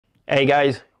Hey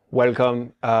guys,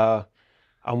 welcome.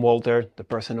 I'm Walter, the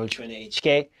personal trainer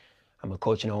HK. I'm a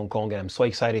coach in Hong Kong, and I'm so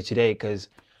excited today because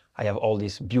I have all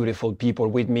these beautiful people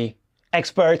with me,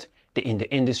 expert in the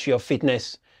industry of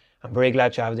fitness. I'm very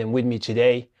glad to have them with me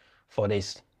today for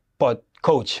this pod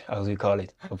coach, as we call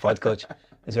it, a pod coach.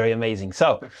 It's very amazing.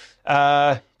 So,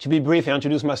 to be brief, I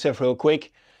introduce myself real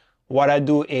quick. What I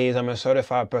do is I'm a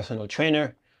certified personal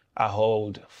trainer. I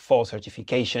hold 4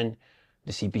 certifications,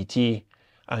 the CPT,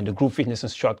 and the group fitness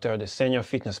instructor, the senior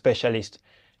fitness specialist,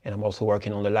 and I'm also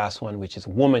working on the last one, which is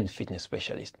woman fitness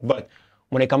specialist. But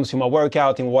when it comes to my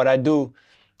workout and what I do,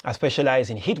 I specialize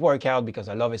in HIIT workout because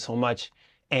I love it so much,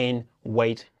 and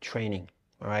weight training.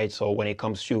 All right. So when it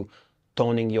comes to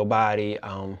toning your body,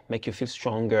 make you feel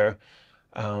stronger,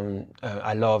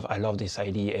 I love this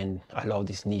idea and I love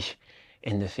this niche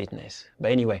in the fitness.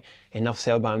 But anyway, enough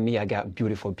said about me. I got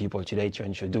beautiful people today to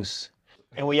introduce.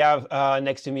 And we have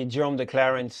next to me Jerome the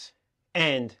Clarens,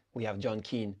 and we have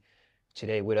Keane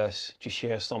today with us to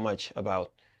share so much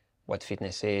about what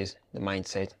fitness is, the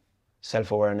mindset,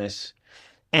 self-awareness,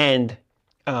 and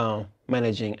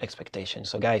managing expectations.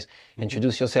 So guys,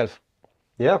 introduce yourself.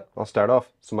 Yeah, I'll start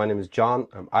off. So my name is John.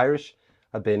 I'm Irish.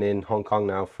 I've been in Hong Kong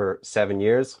now for 7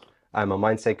 years. I'm a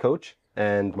mindset coach,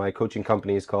 and my coaching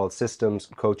company is called Systems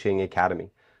Coaching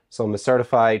Academy. So I'm a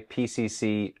certified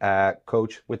PCC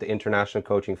coach with the International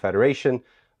Coaching Federation.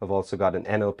 I've also got an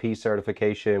NLP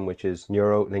certification, which is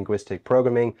Neuro-Linguistic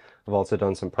Programming. I've also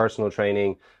done some personal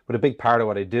training. But a big part of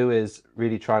what I do is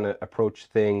really trying to approach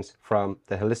things from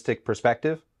the holistic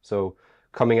perspective. So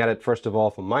coming at it, first of all,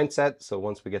 from mindset. So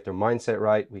once we get their mindset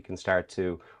right, we can start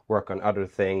to work on other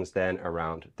things then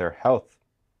around their health.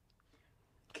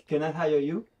 Can I hire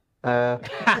you?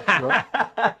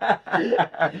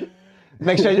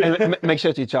 Make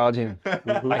sure to charge him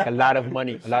like a lot of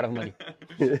money.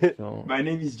 So. My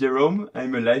name is Jerome.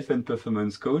 I'm a life and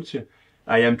performance coach.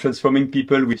 I am transforming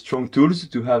people with strong tools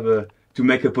to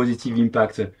make a positive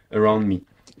impact around me.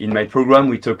 In my program,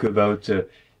 we talk about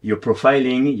your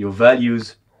profiling, your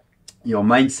values, your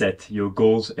mindset, your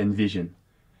goals and vision.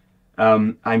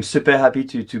 I'm super happy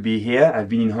to be here. I've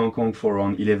been in Hong Kong for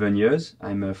around 11 years.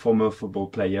 I'm a former football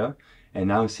player. And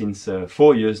now since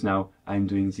 4 years now, I'm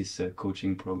doing this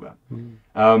coaching program.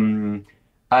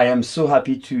 I am so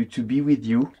happy to be with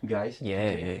you guys.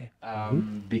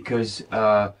 Because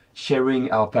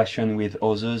sharing our passion with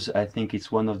others, I think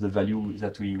it's one of the values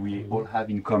that we all have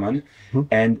in common.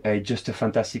 And just a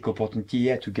fantastic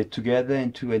opportunity to get together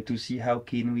and to see how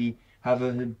can we have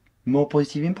a more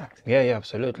positive impact. Yeah,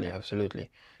 absolutely.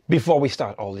 Before we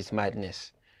start all this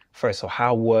madness, first, so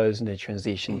how was the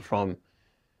transition from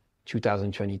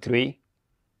 2023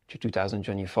 to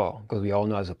 2024? Because we all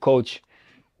know as a coach,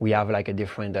 we have like a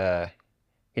different,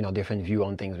 different view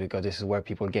on things, because this is where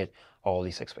people get all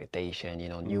this expectation,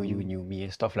 new you, new me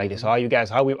and stuff like this. So how you guys,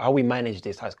 how we manage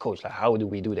this as coach? Like, how do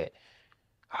we do that?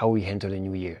 How we enter the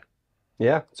new year?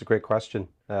 Yeah, it's a great question.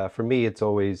 For me, it's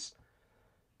always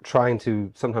trying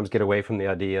to sometimes get away from the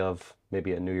idea of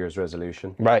maybe a New Year's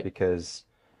resolution. Right. Because,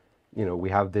 we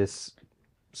have this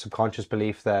subconscious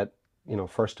belief that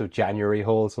 1st of January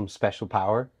holds some special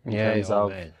power in terms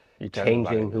of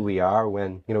changing who we are,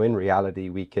 when, in reality,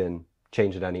 we can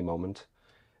change at any moment.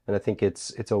 And I think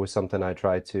it's always something I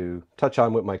try to touch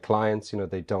on with my clients.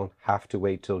 They don't have to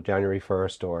wait till January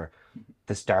 1st or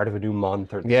the start of a new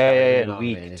month or the start of a new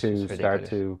week to start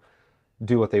to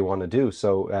do what they want to do.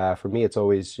 So for me, it's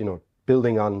always,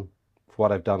 building on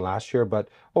what I've done last year, but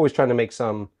always trying to make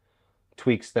some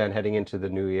tweaks then heading into the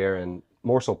new year, and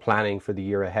more so planning for the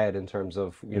year ahead in terms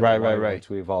of what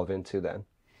to evolve into then.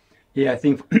 Yeah, I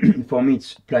think for me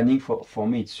it's planning. For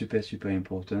me it's super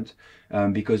important,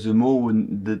 because the more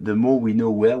we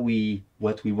know what we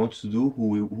want to do,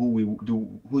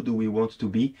 who do we want to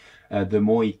be, the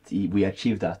more we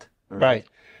achieve that. Right.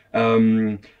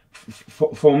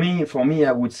 For me,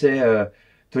 I would say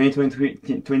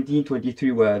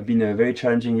 2023 has been a very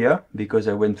challenging year, because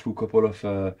I went through a couple of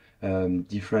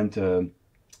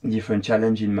different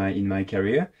challenge in my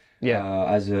career.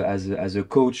 As a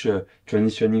coach,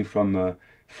 transitioning from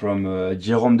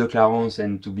Jerome de Clarens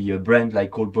and to be a brand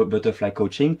like called Butterfly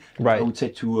Coaching. Right. I would say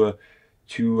to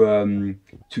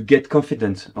get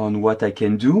confident on what I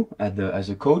can do as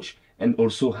a coach, and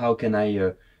also how can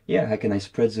I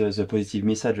spread the positive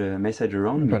message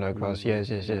around me. Across.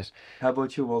 Yes. How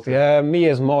about you, Walter? Yeah, me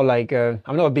is more like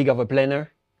I'm not big of a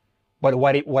planner, but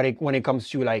when it comes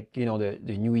to like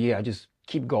the new year, I just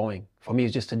keep going. For me,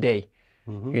 it's just a day.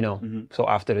 So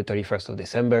after the 31st of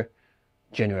December,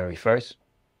 January 1st,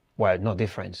 well, no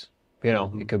difference.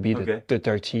 It could be the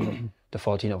 13th, the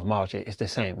 14th of March, it's the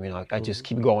same. You know, I just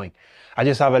keep going. I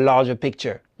just have a larger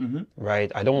picture,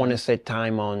 right? I don't want to set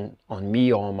time on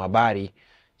me or on my body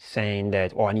saying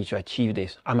that, oh, I need to achieve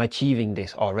this. I'm achieving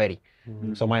this already.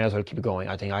 So might as well keep going.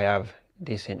 I think I have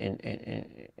this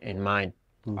in mind.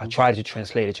 I try to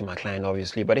translate it to my client,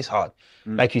 obviously, but it's hard.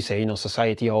 Like you say, you know,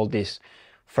 society, all this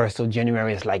 1st of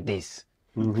January is like this.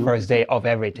 First day of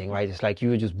everything, right? It's like you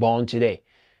were just born today.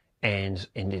 And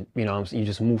you know, you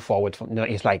just move forward from, you know,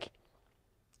 it's like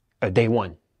a day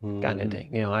one kind of thing.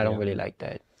 You know, I don't really like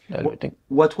that.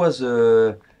 What was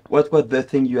the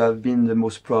thing you have been the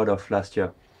most proud of last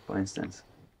year, for instance?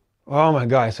 Oh my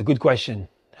God, it's a good question.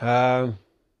 A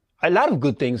lot of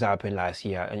good things happened last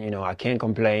year, and you know, I can't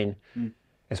complain,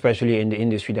 especially in the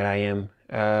industry that I am.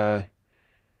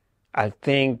 I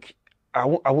think I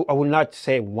will not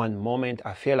say one moment.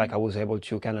 I feel like I was able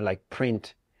to kind of like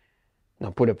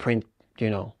put a print, you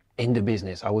know, in the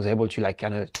business. I was able to like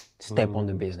kind of step on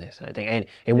the business, I think. And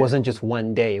it wasn't just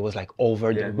one day, it was like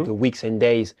over the weeks and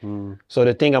days. So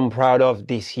the thing I'm proud of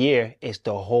this year is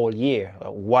the whole year,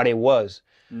 what it was,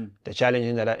 the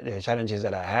challenges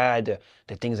that I had,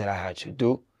 the things that I had to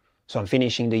do. So I'm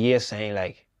finishing the year saying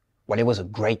like, well, it was a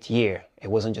great year. It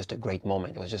wasn't just a great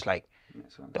moment. It was just like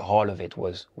the whole of it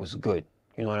was good.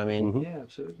 You know what I mean? Yeah,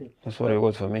 absolutely. That's what it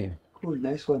was for me. Cool,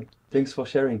 nice one. Thanks for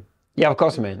sharing. Yeah, of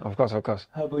course, man. Of course.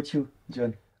 How about you,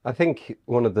 John? I think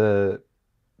one of the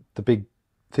big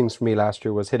things for me last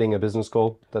year was hitting a business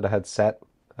goal that I had set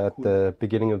at the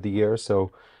beginning of the year.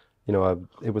 So, you know,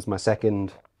 it was my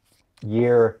second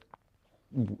year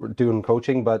doing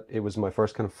coaching, but it was my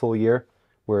first kind of full year,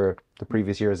 where the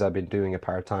previous years I've been doing it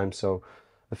part-time. So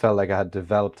I felt like I had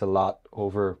developed a lot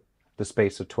over the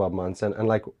space of 12 months. And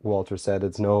like Walter said,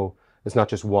 it's not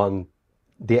just one.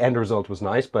 The end result was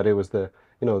nice, but it was the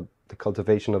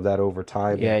cultivation of that over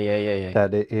time. Yeah.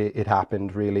 That it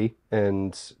happened really,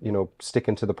 and you know,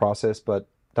 sticking to the process. But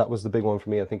that was the big one for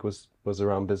me. I think was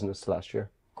around business last year.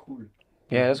 Cool.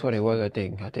 Yeah, that's what it was. I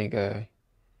think.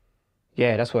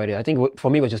 Yeah, that's what it is. I think for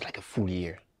me it was just like a full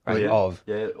year, right? All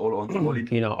in.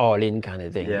 You know, all in kind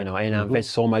of thing. You know, and I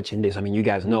invest so much in this. I mean, you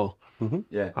guys know.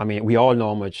 Yeah. I mean, we all know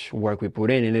how much work we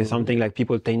put in, and it's something like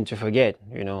people tend to forget.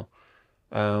 You know.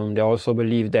 They also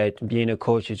believe that being a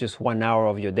coach is just 1 hour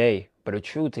of your day. But the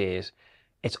truth is,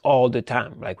 it's all the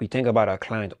time. Like we think about our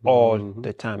clients all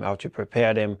the time, how to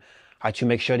prepare them, how to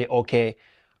make sure they're okay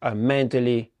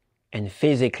mentally and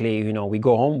physically. You know, we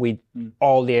go home with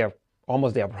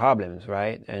almost their problems,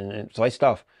 right? And so it's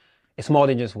tough. It's more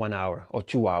than just 1 hour or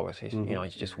 2 hours. It's, you know,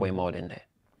 it's just way more than that.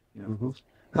 Yeah.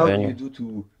 How do you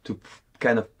do to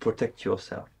kind of protect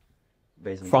yourself?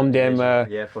 From them,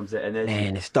 from the energy.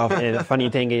 Man, it's tough. And the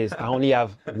funny thing is, I only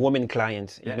have women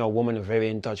clients. You know, women are very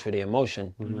in touch with their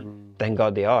emotion. Thank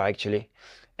God they are, actually.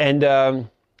 And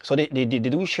so they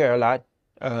do share a lot,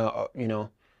 you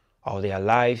know, of their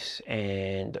lives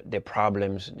and their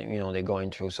problems, you know, they're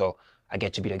going through. So I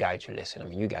get to be the guy to listen. I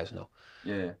mean, you guys know.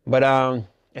 Yeah. But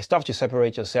it's tough to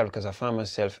separate yourself, because I find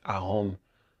myself at home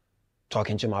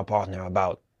talking to my partner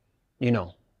about, you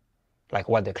know, like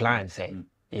what the client said.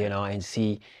 You know, and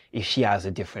see if she has a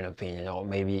different opinion, or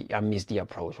maybe I missed the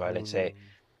approach, right? Let's say,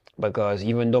 because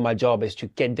even though my job is to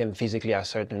get them physically at a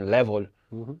certain level,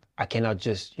 I cannot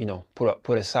just, you know,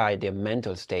 put aside their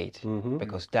mental state,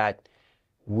 because that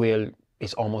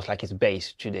it's almost like it's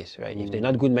based to this, right? If they're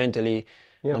not good mentally,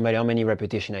 no matter how many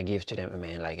repetition I give to them,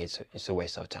 man, like it's a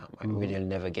waste of time. Right? We'll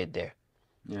never get there,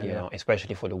 you know,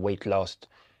 especially for the weight loss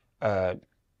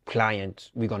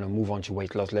client. We're gonna move on to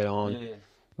weight loss later on.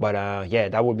 But yeah,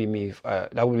 that would be me.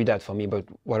 That would be that for me. But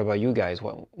what about you guys?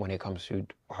 When it comes to,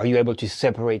 are you able to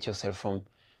separate yourself from,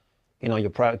 you know, your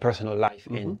personal life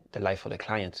and the life of the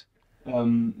clients?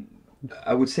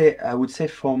 I would say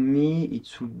for me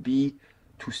it would be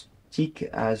to stick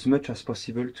as much as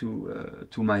possible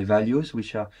to my values,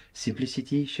 which are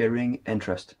simplicity, sharing, and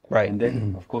trust. Right. And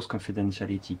then of course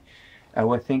confidentiality. I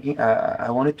was thinking.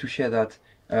 I wanted to share that.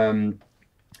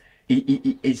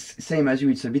 It's same as you.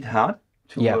 It's a bit hard.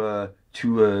 How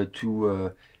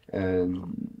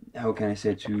can I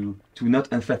say, to not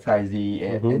emphasize the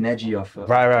energy of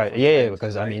right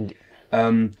because right? I mean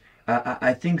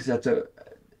I think that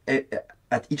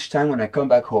at each time when I come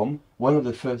back home, one of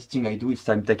the first thing I do is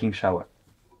I'm taking shower.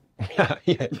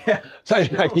 Yeah. So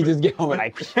like you just get home and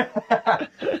like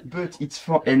but it's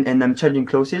fun, and I'm changing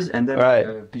clothes and then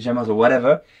pajamas or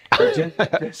whatever,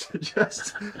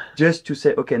 just to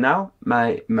say, okay, now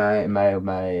my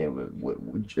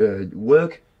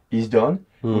work is done,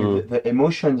 with the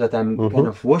emotion that I'm kind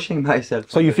of washing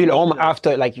myself. So you feel home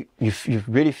after, like you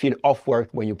really feel off work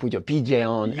when you put your PJ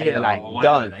on and you're like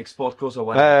done. Like sport clothes or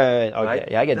whatever. Okay, right?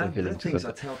 yeah, I get the feeling. Things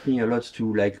that help me a lot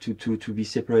to like to be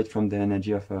separate from the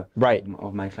energy of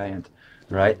of my client,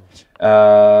 right?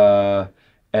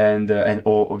 And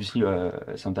obviously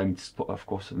sometimes of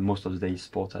course most of the day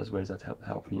sport as well that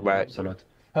help me a lot.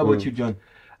 How about you, John?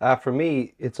 For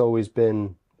me, it's always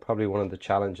been probably one of the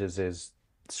challenges is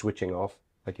switching off,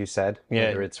 like you said,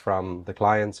 whether it's from the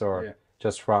clients or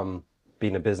just from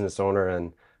being a business owner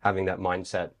and having that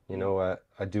mindset. You know,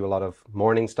 I do a lot of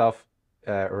morning stuff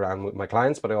around with my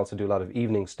clients, but I also do a lot of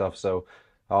evening stuff. So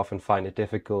I often find it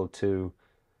difficult to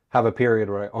have a period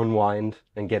where I unwind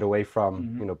and get away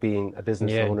from, you know, being a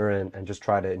business owner and just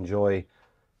try to enjoy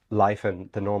life and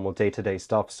the normal day-to-day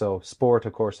stuff. So sport,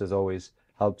 of course, has always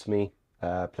helped me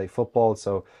play football.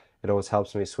 So it always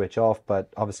helps me switch off.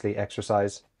 But obviously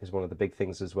exercise is one of the big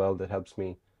things as well that helps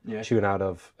me tune out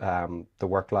of the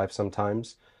work life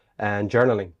sometimes. And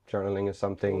journaling is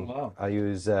something I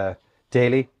use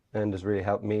daily and has really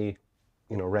helped me,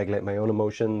 you know, regulate my own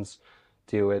emotions,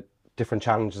 deal with different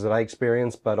challenges that I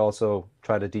experience, but also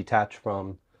try to detach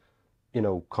from, you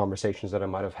know, conversations that I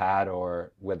might have had,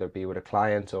 or whether it be with a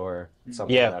client or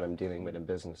something that I'm dealing with in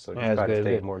business. So just try to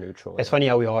stay more neutral. It's funny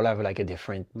how we all have like a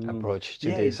different approach to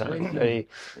this. It's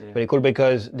very cool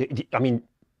because I mean,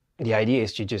 the idea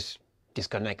is to just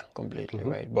disconnect completely,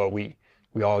 right? But we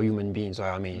are human beings.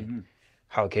 I mean,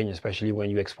 how can you, especially when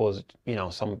you expose, you know,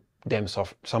 some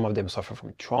of them suffer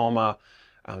from trauma.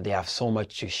 They have so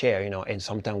much to share, you know, and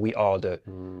sometimes we are the,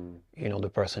 you know, the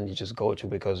person you just go to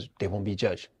because they won't be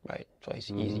judged, right? So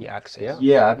it's easy access.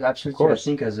 Yeah, absolutely. I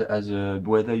think as a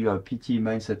whether you are a PT,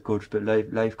 mindset coach, but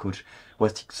life coach,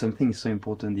 something so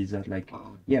important is that like,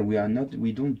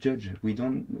 we don't judge, we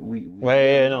don't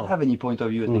have any point of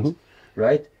view at things,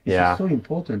 right? It's so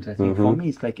important. I think for me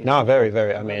it's like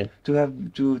very. I mean, to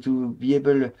have to be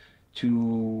able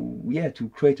to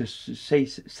create a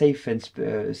safe space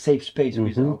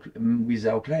with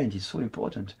our client is so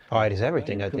important. Oh, it is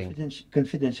everything. I think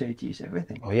confidentiality is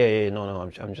everything. Oh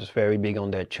no, I'm just very big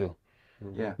on that too.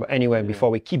 But anyway, before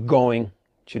we keep going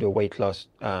to the weight loss,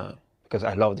 because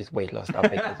I love this weight loss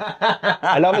topic.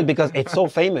 I love it because it's so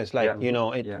famous. Like you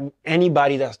know,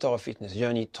 anybody that starts a fitness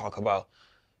journey talk about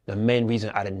the main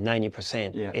reason out of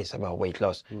 90% is about weight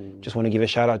loss. Just want to give a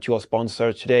shout out to our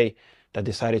sponsor today that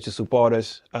decided to support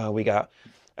us. We got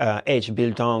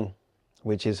Biltong,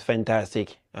 which is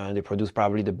fantastic. They produce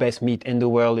probably the best meat in the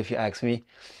world, if you ask me.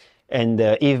 And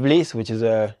Eve Bliss, which is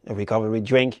a recovery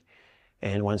drink.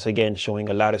 And once again, showing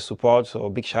a lot of support. So a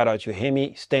big shout out to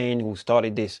Hemi Stain, who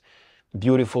started this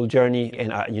beautiful journey.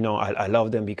 And I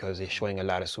love them because they're showing a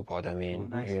lot of support. I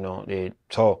mean, you know,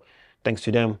 so thanks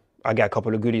to them. I got a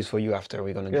couple of goodies for you after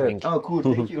we're gonna drink. Oh, cool!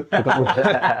 Thank you.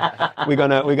 we're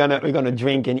gonna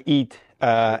drink and eat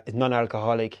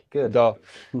non-alcoholic. Good. So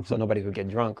nobody will get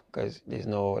drunk because there's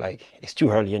no it's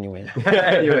too early anyway.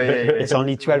 It's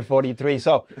only 12:43.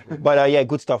 So, but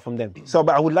good stuff from them. So,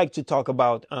 but I would like to talk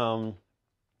about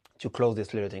to close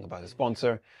this little thing about the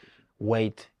sponsor,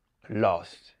 weight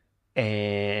loss,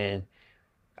 and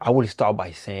I will start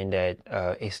by saying that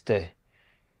it's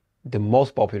the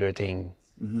most popular thing.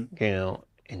 You know,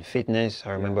 in fitness.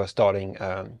 I remember starting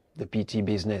the PT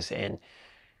business, and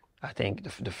I think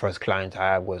the first client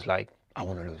I had was like, I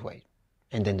want to lose weight.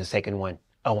 And then the second one,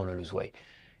 I want to lose weight.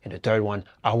 And the third one,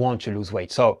 I want to lose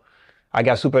weight. So I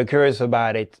got super curious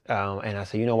about it. And I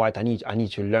said, you know what, I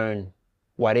need to learn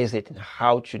what is it and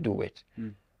how to do it.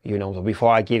 You know, so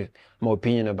before I give my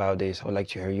opinion about this, I would like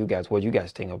to hear you guys, what you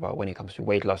guys think about when it comes to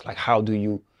weight loss. Like, how do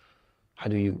you,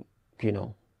 you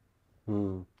know,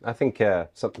 I think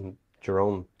something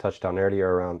Jerome touched on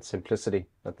earlier around simplicity,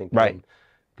 I think can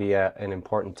be an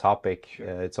important topic.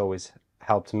 It's always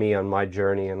helped me on my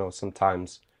journey. I know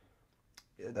sometimes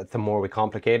that the more we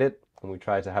complicate it and we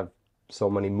try to have so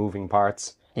many moving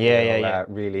parts,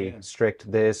 really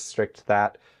strict this, strict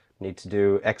that, need to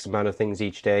do X amount of things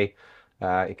each day,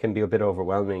 it can be a bit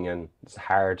overwhelming and it's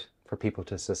hard for people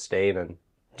to sustain in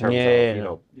terms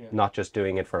of, not just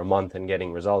doing it for a month and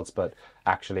getting results, but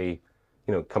actually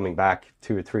coming back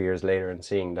 2 or 3 years later and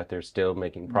seeing that they're still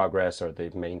making progress or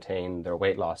they've maintained their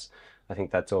weight loss. I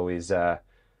think that's always an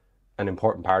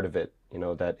important part of it,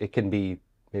 that it can be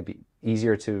maybe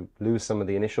easier to lose some of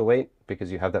the initial weight because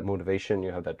you have that motivation,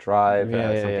 you have that drive,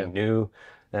 something new.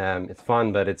 It's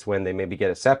fun, but it's when they maybe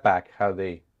get a setback, how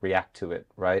they react to it,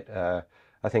 right?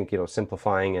 I think,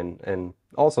 simplifying and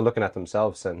also looking at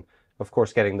themselves and, of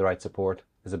course, getting the right support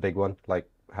is a big one, like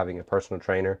having a personal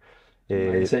trainer.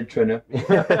 Mindset trainer.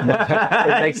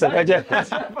 It makes sense.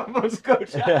 Performance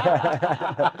coach.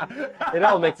 It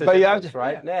all makes a difference,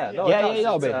 right? Yeah, no,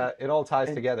 it all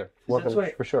ties together. That's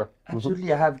why, for sure.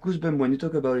 Absolutely, I have goosebumps when you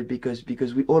talk about it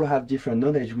because we all have different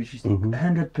knowledge, which is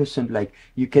 100% like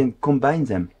you can combine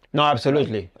them. No,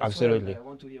 absolutely, absolutely. I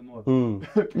want to hear more. No,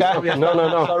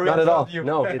 not at all.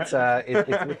 No,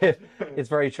 it's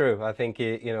very true. I think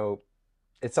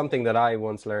it's something that I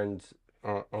once learned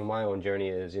on my own journey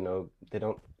is, they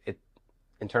don't,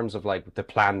 in terms of like the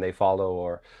plan they follow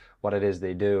or what it is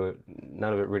they do,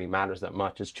 none of it really matters that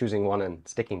much. It's choosing one and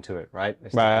sticking to it, right?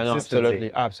 It's right, no,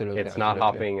 absolutely. It's not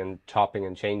hopping and chopping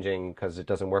and changing because it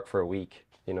doesn't work for a week,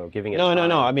 giving it No. I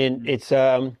time. mean, it's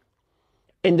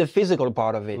in the physical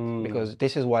part of it, because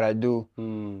this is what I do.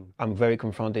 I'm very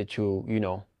confronted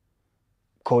to,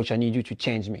 coach, I need you to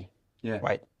change me,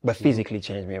 right? But physically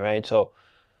change me, right? So,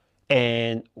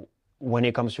 and when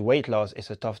it comes to weight loss, it's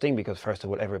a tough thing because first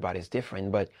of all, everybody's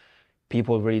different, but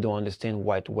people really don't understand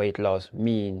what weight loss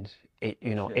means.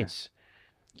 It's,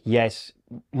 yes,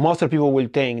 most of the people will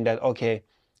think that, okay,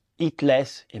 eat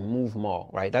less and move more,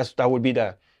 right? That would be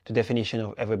the definition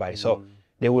of everybody. So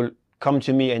they will come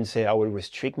to me and say, I will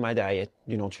restrict my diet,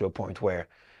 to the point where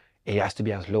it has to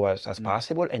be as low as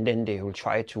possible. And then they will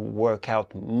try to work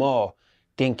out more,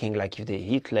 thinking like if they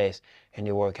eat less and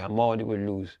they work out more, they will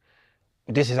lose.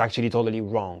 This is actually totally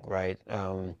wrong, right?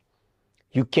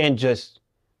 You can't just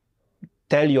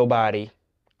tell your body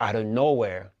out of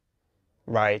nowhere,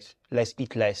 right? Let's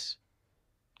eat less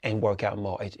and work out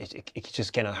more. It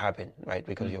just cannot happen, right?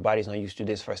 Because your body's not used to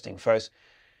this, first thing first.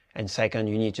 And second,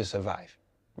 you need to survive,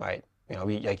 right?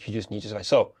 You just need to survive.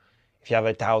 So if you have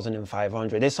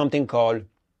 1,500, there's something called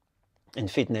in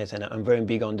fitness, and I'm very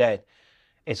big on that.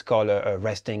 It's called a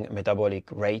resting metabolic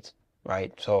rate,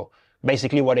 right? So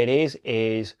basically what it is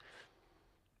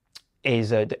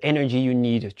the energy you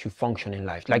need to function in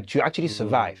life, like to actually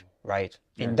survive, right?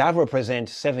 Yeah. And that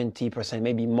represents 70%,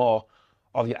 maybe more,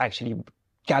 of your actually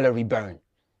calorie burn,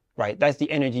 right? That's the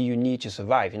energy you need to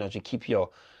survive, to keep your,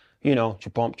 to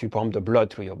pump the blood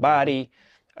through your body,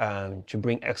 to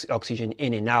bring oxygen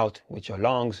in and out with your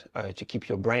lungs, to keep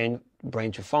your brain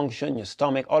to function, your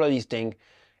stomach, all of these things.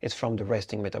 It's from the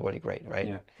resting metabolic rate,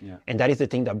 right? Yeah. And that is the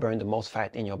thing that burns the most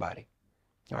fat in your body,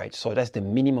 right? So that's the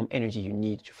minimum energy you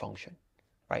need to function,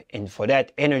 right? And for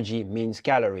that, energy means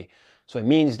calorie. So it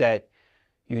means that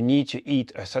you need to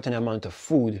eat a certain amount of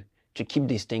food to keep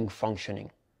this thing functioning,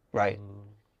 right?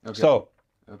 Okay. So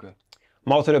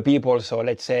most of the people, so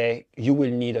let's say you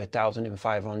will need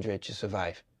 1,500 to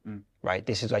survive, right?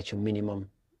 This is like your minimum,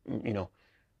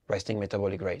 resting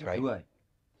metabolic rate, right? Do I?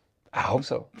 I hope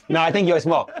so. No, I think you're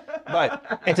small,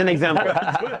 but it's an example.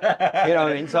 You know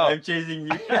what I mean? So I'm chasing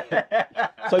you.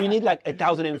 So you need like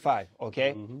 1,005, okay?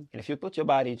 And if you put your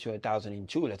body to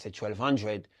 1,002, let's say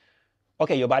 1,200,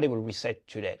 okay, your body will reset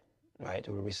to that, right? It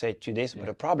will reset to this, but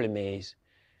the problem is,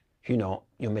 your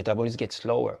metabolism gets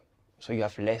slower. So you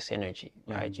have less energy,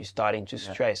 right? You're starting to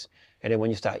stress. And then when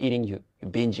you start eating, you're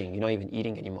binging, you're not even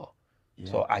eating anymore.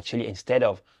 So actually,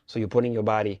 so you're putting your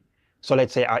body, so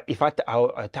let's say if at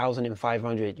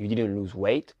 1,500 you didn't lose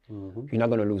weight, you're not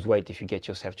going to lose weight if you get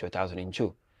yourself to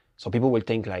 1,002. So people will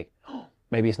think like, oh,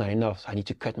 maybe it's not enough, so I need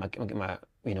to cut my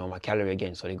calorie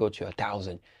again. So they go to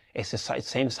 1,000. It's the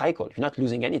same cycle. You're not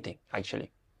losing anything, actually.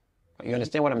 You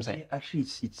understand what I'm saying? Actually,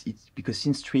 it's because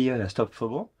since 3 years I stopped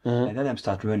football, and then I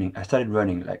started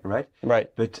running, like, right? Right.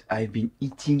 But I've been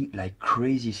eating like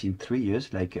crazy since 3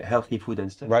 years, like healthy food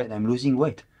and stuff, right? And I'm losing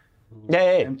weight.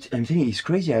 Yeah. I'm thinking it's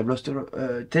crazy. I've lost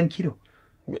 10 kilo.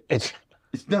 It's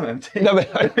no, I'm saying. No,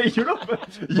 but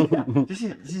this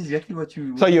is exactly what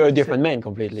you. So you're a different man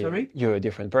completely. Sorry? You're a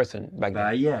different person back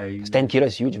then. Yeah. 10 kilos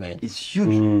is huge, man. It's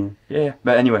huge. Yeah.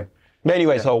 But anyway.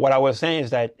 So what I was saying is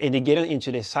that they get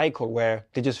into this cycle where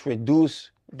they just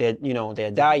reduce their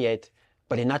diet,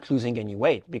 but they're not losing any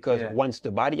weight because once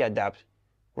the body adapts,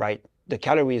 right, the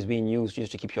calorie is being used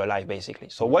just to keep you alive, basically.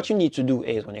 So what you need to do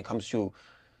is when it comes to,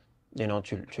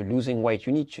 to losing weight,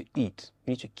 you need to eat.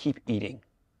 You need to keep eating,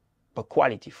 but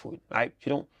quality food, right?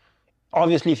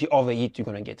 Obviously, if you overeat, you're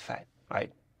going to get fat,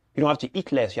 right? You don't have to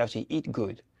eat less. You have to eat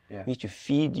good. Yeah. You need to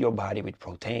feed your body with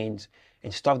proteins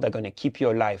and stuff that's going to keep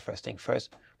you alive, first thing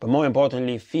first. But more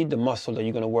importantly, feed the muscle that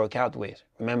you're going to work out with.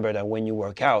 Remember that when you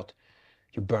work out,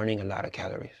 you're burning a lot of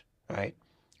calories, right?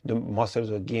 The muscles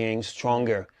are getting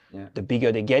stronger. Yeah. The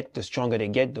bigger they get, the stronger they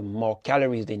get, the more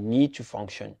calories they need to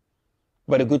function.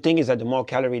 But the good thing is that the more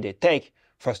calories they take,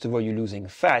 first of all, you're losing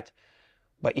fat.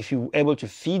 But if you're able to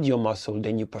feed your muscle,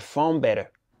 then you perform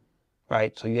better,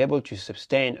 right? So you're able to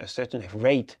sustain a certain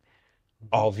rate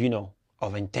of,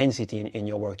 of intensity in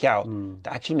your workout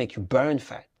that actually make you burn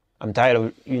fat. I'm tired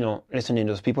of, listening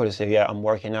to those people that say, yeah, I'm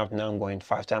working out now, I'm going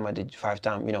 5 times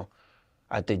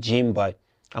at the gym, but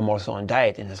I'm also on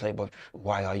diet. And it's like, but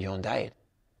why are you on diet?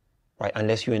 Right?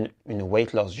 Unless you're in a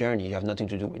weight loss journey, you have nothing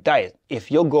to do with diet.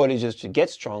 If your goal is just to get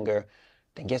stronger,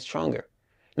 then get stronger.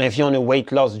 Now, if you're on a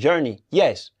weight loss journey,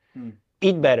 yes,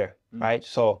 eat better, right?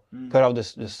 So cut out the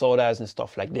sodas and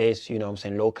stuff like this, I'm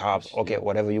saying, low carbs, okay,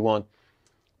 whatever you want.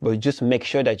 But just make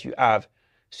sure that you have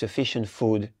sufficient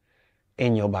food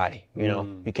in your body,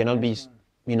 You cannot be,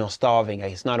 starving.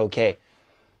 It's not okay.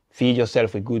 Feed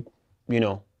yourself with good,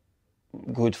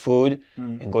 good food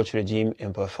and go to the gym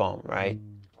and perform, right?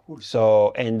 Cool.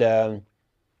 So, and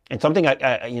something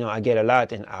I get a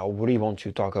lot, and I really want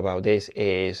to talk about this,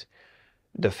 is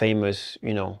the famous,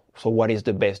 so what is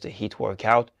the best, the HIIT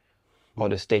workout or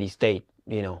the steady state,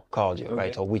 cardio, okay,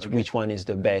 right? So which one is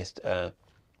the best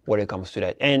when it comes to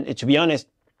that? And to be honest,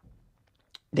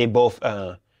 they're both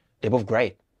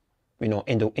great,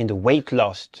 in the weight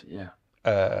loss. Yeah.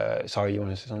 Sorry, you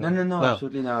want to say something? No,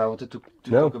 absolutely not. I wanted to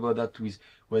talk about that with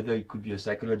whether it could be a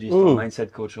psychologist or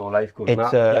mindset coach or life coach.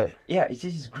 This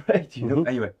is great,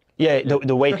 Anyway. Yeah,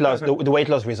 the weight loss, the weight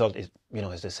loss result is,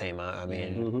 is the same. I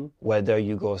mean, whether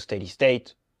you go steady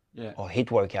state or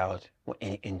HIIT workout,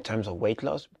 in terms of weight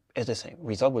loss, it's the same.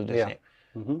 Result will be the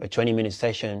same. A 20-minute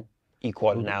session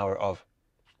equal an hour of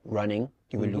running.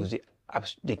 You will lose the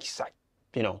exact,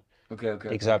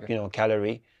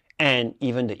 calorie. And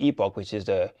even the EPOC, which is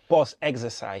the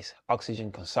post-exercise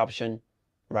oxygen consumption,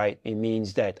 right? It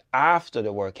means that after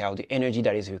the workout, the energy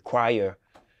that is required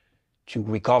to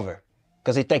recover,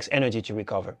 because it takes energy to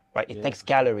recover, right? It takes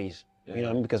calories,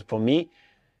 because for me,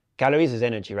 calories is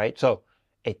energy, right? So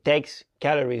it takes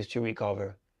calories to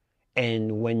recover.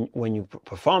 And when you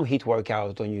perform HIIT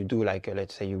workouts, when you do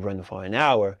let's say you run for an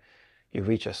hour, you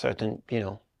reach a certain,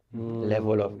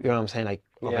 level of, what I'm saying,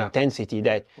 of intensity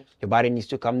that your body needs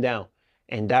to come down.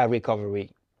 And that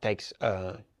recovery takes,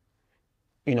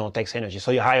 takes energy.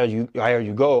 So the higher you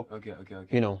go,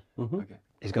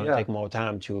 it's going to take more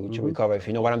time to recover, if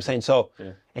you know what I'm saying. So,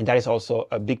 and that is also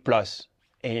a big plus.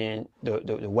 And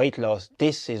the weight loss,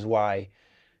 this is why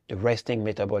the resting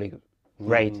metabolic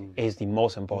rate is the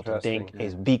most important thing,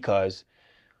 is because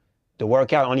the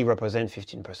workout only represents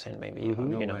 15% maybe,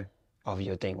 of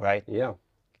your thing, right? Yeah.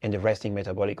 And the resting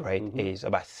metabolic rate is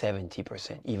about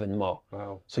 70%, even more.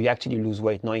 Wow. So you actually lose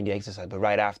weight not in the exercise, but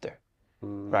right after,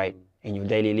 right? In your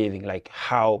daily living, like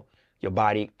how your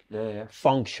body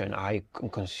function, how you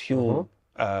consume,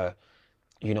 the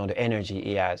energy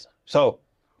it has. So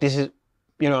this is,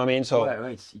 you know what I mean? So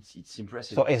it's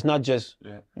impressive. So it's not just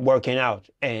working out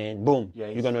and boom,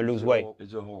 you're gonna lose weight,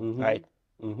 right?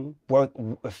 Work,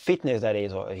 a fitness that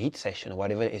is, or a HIIT session or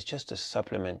whatever, it's just a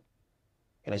supplement.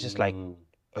 And it's just like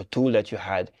a tool that you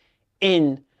had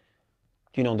in,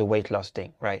 the weight loss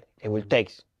thing, right? It will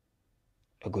take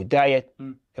a good diet.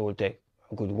 It will take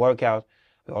a good workout.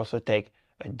 It will also take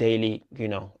a daily,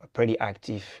 a pretty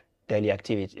active daily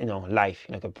activity, life,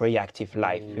 a pretty active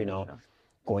life,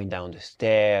 going down the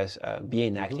stairs,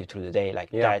 being active through the day,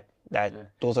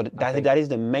 that is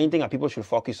the main thing that people should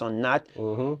focus on, not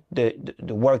the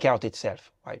workout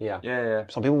itself, right?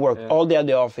 Some people work all day at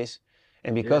the office,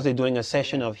 and because they're doing a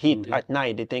session of HIIT at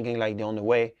night, they're thinking like they're on the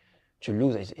way to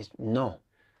lose it. It's no.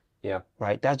 Yeah.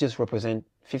 Right? That just represents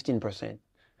 15%.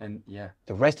 And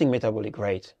the resting metabolic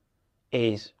rate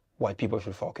is what people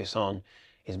should focus on,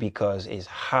 is because it's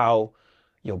how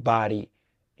your body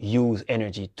use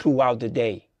energy throughout the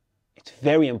day. It's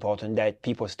very important that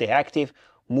people stay active,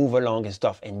 move along and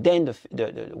stuff. And then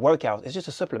the workout is just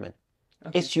a supplement.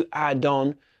 It's you add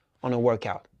on a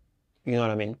workout. You know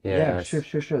what I mean? Yeah,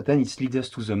 sure. Then it leads us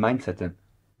to the mindset then.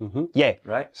 Yeah.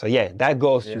 Right? So that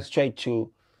goes straight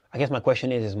to, I guess my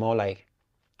question is more like,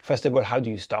 first of all, how do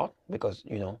you start? Because,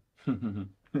 and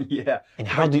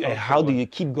how do you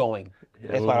keep going?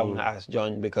 That's what I want to ask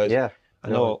John, because I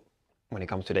know when it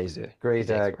comes to this, great,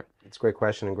 it's a great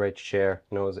question and great to share.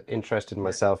 I was interested in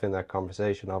myself in that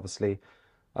conversation. Obviously,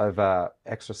 I've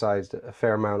exercised a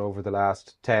fair amount over the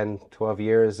last 10, 12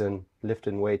 years, and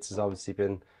lifting weights has obviously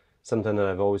been something that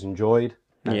I've always enjoyed.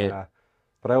 But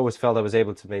I always felt I was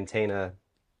able to maintain I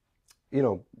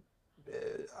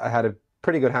had a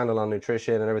pretty good handle on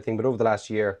nutrition and everything, but over the last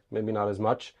year, maybe not as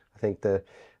much. I think the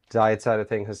diet side of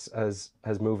things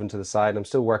has moved into the side. I'm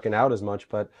still working out as much,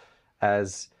 but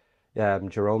as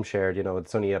Jerome shared,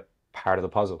 it's only a part of the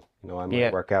puzzle. I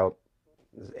might work out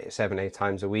 7-8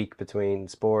 times a week between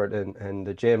sport and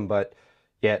the gym, but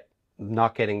yet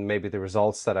not getting maybe the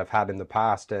results that I've had in the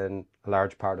past, and a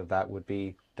large part of that would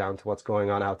be down to what's going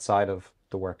on outside of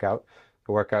the workout.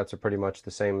 The workouts are pretty much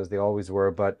the same as they always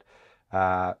were, but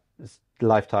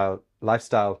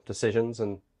lifestyle decisions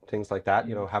and things like that,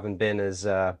 you know, haven't been as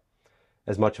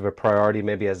much of a priority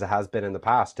maybe as it has been in the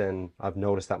past, and I've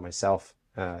noticed that myself,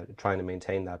 trying to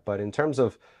maintain that. But in terms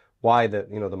of why the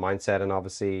mindset, and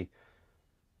obviously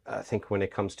I think when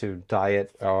it comes to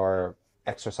diet or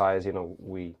exercise, you know,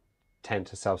 we tend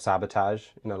to self-sabotage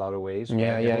in a lot of ways.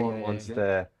 Everyone wants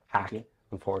the hack,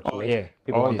 unfortunately.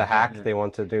 People want the hack. They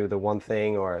want to do the one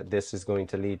thing, or this is going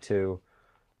to lead to,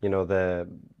 you know,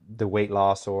 the weight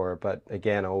loss, but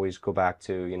again, always go back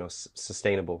to, you know,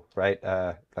 sustainable, right?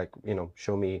 Like, you know,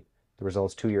 show me the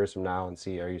results 2 years from now and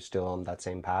see, are you still on that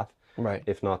same path? Right.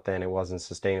 If not, then it wasn't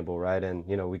sustainable, right? And,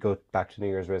 you know, we go back to New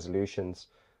Year's resolutions.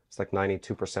 It's like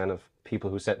 92% of people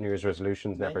who set New Year's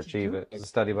resolutions never achieve it. It's a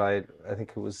study by, I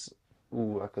think it was,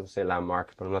 I couldn't say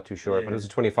landmark, but I'm not too sure. But it was a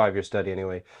 25-year study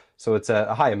anyway. So it's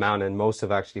a high amount, and most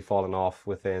have actually fallen off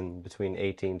within between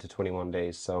 18 to 21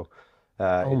 days. So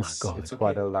it's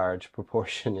quite a large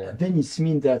proportion. Yeah. Then it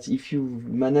means that if you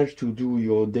manage to do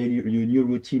your new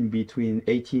routine between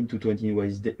 18 to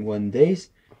 21 days,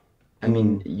 I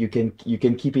mean, you can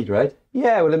keep it, right?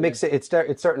 Yeah, well, it makes it. It's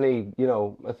certainly, you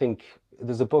know, I think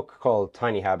there's a book called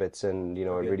Tiny Habits, and you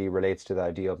know, it really relates to the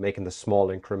idea of making the small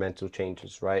incremental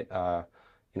changes, right? You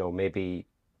know, maybe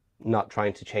not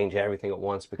trying to change everything at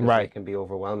once, because it can be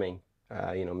overwhelming.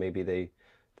 You know, maybe they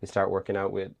start working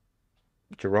out with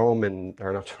Jerome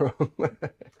or not Jerome.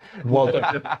 Walter.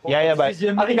 Yeah, but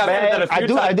I think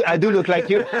I do look like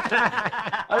you.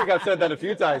 I think I've said that a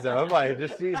few times now. I'm like,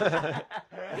 just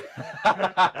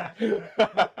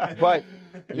but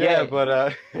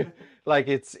like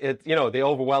it's you know, they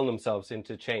overwhelm themselves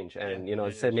into change, and you know,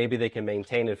 I said maybe they can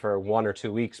maintain it for 1 or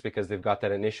 2 weeks because they've got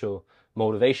that initial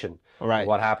motivation. Right.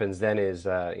 What happens then is,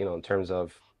 you know, in terms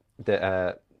of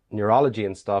the neurology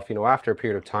and stuff, you know, after a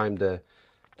period of time, the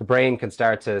brain can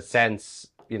start to sense,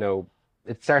 you know,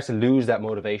 it starts to lose that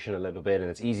motivation a little bit, and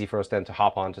it's easy for us then to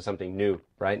hop onto something new,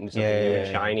 right? And something new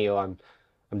and shiny. Oh,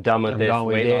 I'm done with this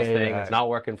weight loss thing. It's not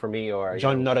working for me, or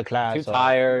join another class. Too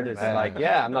tired. It's like,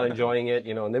 I'm not enjoying it,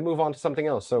 you know, and they move on to something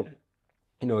else. So,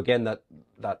 you know, again, that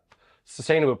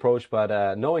sustainable approach,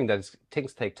 but knowing that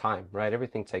things take time, right?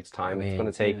 Everything takes time. It's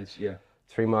going to take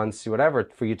 3 months, whatever,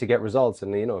 for you to get results.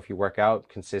 And you know, if you work out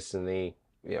consistently,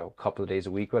 you know, a couple of days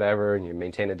a week, whatever, and you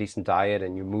maintain a decent diet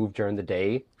and you move during the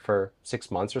day for 6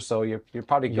 months or so, you're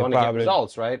probably going to get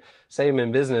results, right? Same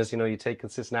in business, you know, you take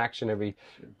consistent action every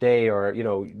day, or, you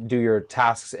know, do your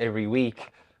tasks every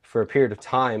week for a period of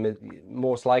time,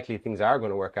 most likely things are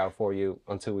going to work out for you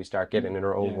until we start getting in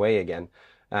our own way again.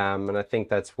 And I think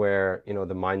that's where, you know,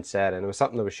 the mindset, and it was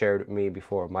something that was shared with me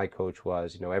before my coach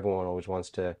was, you know, everyone always wants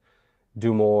to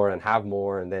do more and have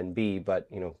more and then be, but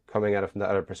you know, coming at it from the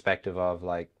other perspective of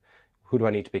like, who do I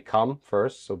need to become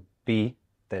first? So be,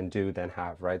 then do, then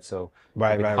have, right? So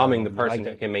becoming the person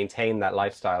that can maintain that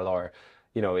lifestyle, or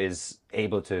you know, is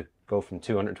able to go from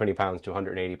 220 pounds to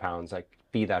 180 pounds, like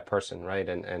be that person, right?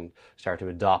 And start to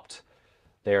adopt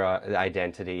their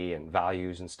identity and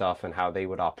values and stuff, and how they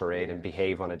would operate and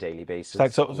behave on a daily basis.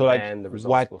 Like, so like, and the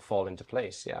results will fall into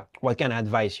place. Yeah. What kind of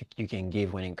advice you can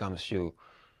give when it comes to,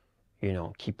 you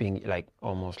know, keeping like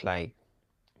almost like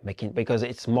making, because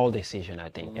it's small decision, I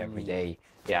think, every day.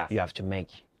 Yeah. You have to make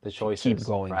the choices, keep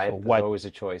going. right? So There's always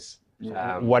a choice.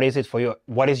 What is it for you?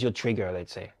 What is your trigger,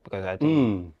 let's say? Because I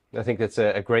think that's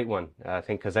a great one. I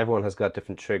think because everyone has got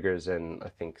different triggers, and I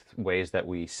think ways that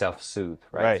we self-soothe,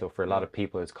 right? So for a lot of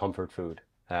people, it's comfort food,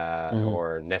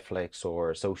 or Netflix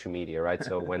or social media, right?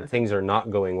 So when things are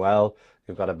not going well,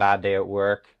 you've got a bad day at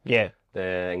work. Yeah.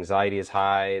 The anxiety is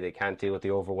high, they can't deal with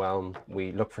the overwhelm.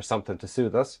 We look for something to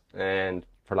soothe us, and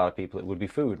for a lot of people it would be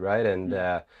food, right? And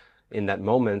in that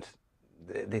moment,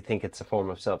 they think it's a form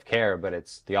of self-care, but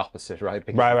it's the opposite, right?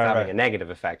 Because it's having a negative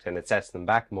effect, and it sets them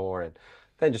back more, and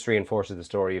then just reinforces the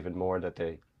story even more that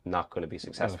they're not going to be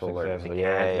successful, or they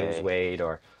can't lose weight,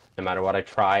 or no matter what I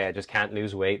try, I just can't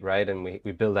lose weight, right? And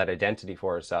we build that identity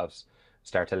for ourselves,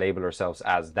 start to label ourselves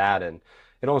as that, and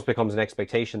it almost becomes an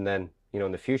expectation then, you know,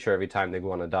 in the future, every time they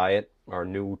go on a diet or a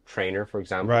new trainer, for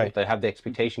example, they have the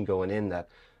expectation going in that,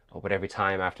 but every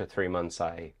time after 3 months,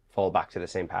 I fall back to the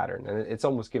same pattern. And it's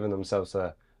almost giving themselves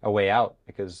a way out,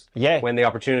 because when the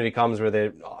opportunity comes where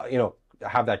they, you know,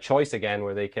 have that choice again,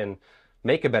 where they can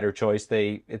make a better choice,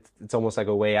 it's almost like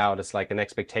a way out. It's like an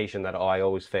expectation that, I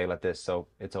always fail at this, so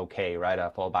it's okay, right? I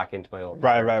fall back into my old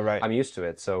I'm used to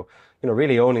it. So, you know,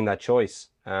 really owning that choice,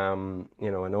 you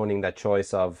know, and owning that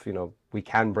choice of, you know, we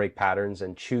can break patterns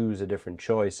and choose a different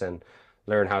choice and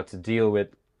learn how to deal with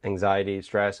anxiety,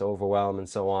 stress, overwhelm, and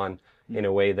so on in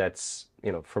a way that's,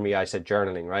 you know, for me, I said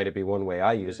journaling, right? It'd be one way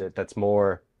I use it. That's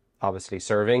more obviously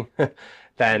serving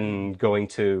than going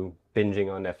to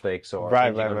binging on Netflix or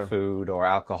binging on food or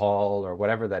alcohol or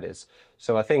whatever that is.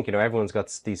 So I think, you know, everyone's got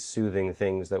these soothing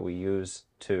things that we use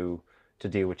to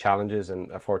deal with challenges,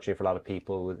 and unfortunately for a lot of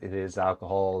people, it is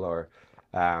alcohol or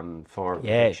for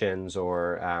addictions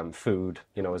or food,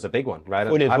 you know, is a big one, right?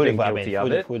 I've been guilty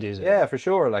of it. Food is for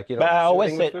sure. Like, you know, but I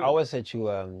always say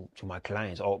to my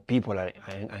clients or people I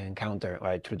encounter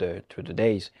right through the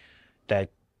days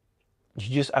that you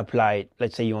just apply.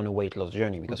 Let's say you're on a weight loss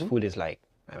journey, because food is like,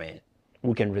 I mean,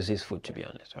 who can resist food, to be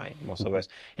honest, right? Most of us,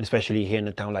 and especially here in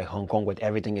a town like Hong Kong, where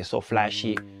everything is so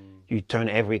flashy. You turn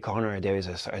every corner, there is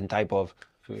a certain type of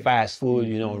fast food,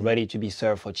 you know, ready to be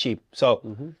served for cheap. So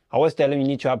I always tell them you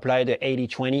need to apply the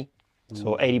 80-20.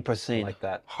 So 80% like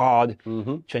that. hard,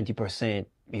 20%,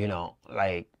 you know,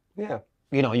 like, yeah,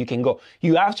 you know, you can go.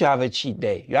 You have to have a cheat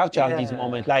day. You have to have these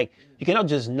moments. Like, you cannot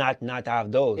just not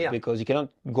have those, because you cannot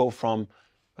go from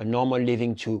a normal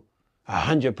living to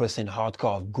 100%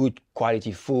 hardcore of good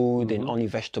quality food and only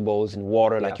vegetables and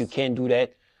water. Like, you can't do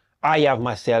that. I have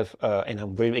myself, and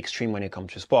I'm very extreme when it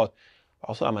comes to sport.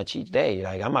 Also, I'm a cheat day.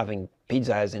 Like, I'm having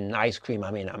pizzas and ice cream.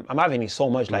 I mean, I'm having it so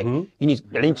much. Like, you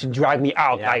need to drag me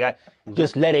out. Like,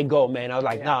 just let it go, man. I was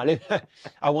like, nah,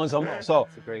 I want some more. So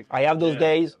I have those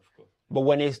days, but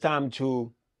when it's time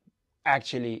to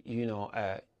actually, you know,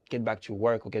 get back to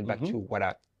work or get back to what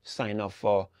I signed up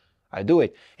for, I do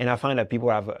it. And I find that people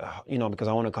have, you know, because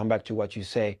I want to come back to what you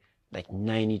say, like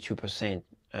 92%.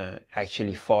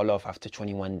 Actually fall off after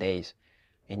 21 days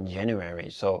in January.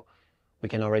 So we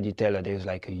can already tell that there's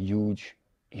like a huge,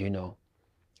 you know,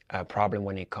 problem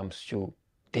when it comes to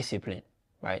discipline,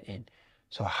 right? And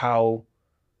so how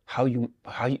you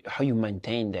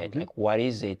maintain that? Like, what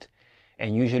is it?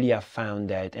 And usually I found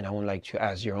that, and I would like to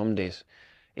ask Jerome this,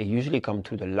 it usually comes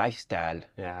to the lifestyle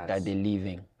that they're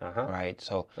living, right?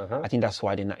 So I think that's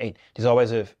why they're not. There's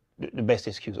always the best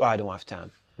excuse. Oh, I don't have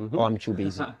time. Oh, I'm too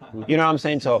busy. You know what I'm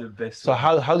saying? So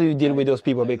how do you deal with those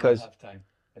people? Because I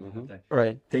don't have time.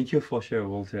 Right. Thank you for sharing,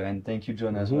 Walter, and thank you,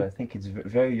 John, as well. I think it's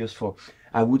very useful.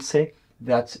 I would say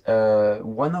that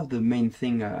one of the main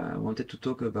things I wanted to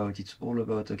talk about, it's all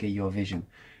about, okay, your vision.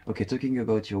 Okay, talking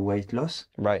about your weight loss.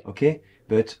 Right. Okay,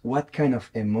 but what kind of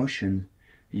emotion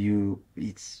you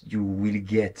will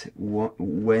get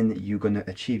when you're gonna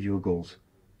achieve your goals?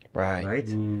 Right. Right.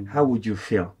 How would you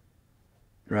feel?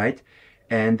 Right.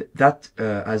 And that,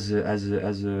 as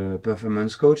a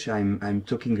performance coach, I'm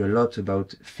talking a lot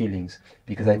about feelings,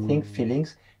 because I think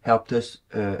feelings helped us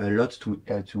a lot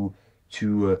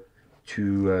to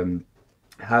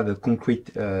have a concrete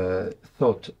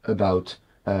thought about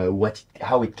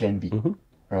how it can be,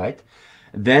 right?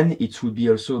 Then it would be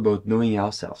also about knowing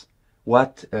ourselves.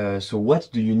 So what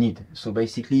do you need? So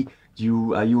basically,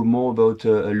 are you more about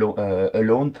a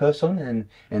lone person,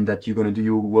 and that you're gonna do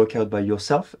your workout by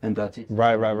yourself, and that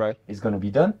it's gonna be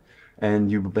done,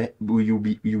 and you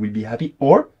will be happy,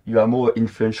 or you are more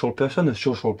influential person, a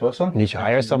social person. You need to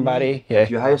hire somebody.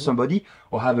 You hire somebody,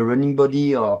 or have a running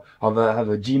buddy, or have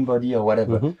a gym buddy, or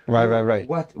whatever. Right.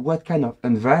 What kind of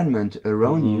environment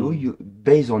around you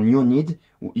based on your need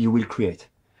you will create.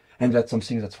 And that's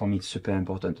something that for me is super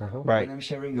important. Right. When I'm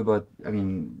sharing about, I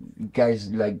mean, guys,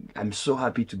 like, I'm so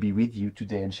happy to be with you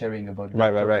today and sharing about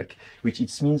right. topic, which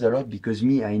it means a lot, because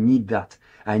I need that.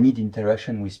 I need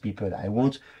interaction with people. I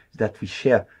want that we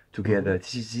share together.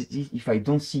 If I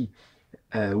don't see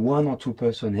 1 or 2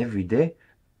 person every day,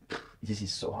 this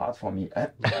is so hard for me.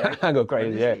 I go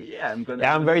crazy.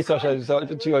 I'm very social, so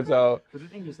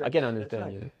I can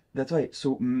understand you. That's why.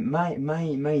 So my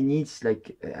needs,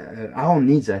 like our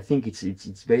needs, I think it's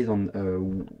based on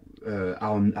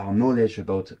our knowledge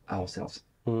about ourselves.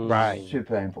 Right.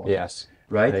 Super important. Yes.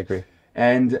 Right. I agree.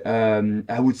 And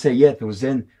I would say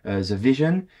then the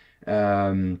vision.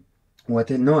 I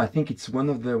think it's one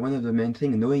of the main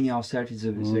things. Knowing ourselves is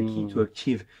the key to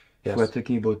achieve. If we're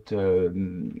talking about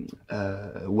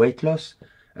weight loss,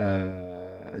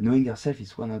 knowing yourself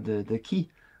is one of the key.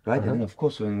 Right, and then of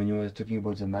course when you were talking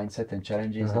about the mindset and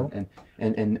challenges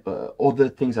and other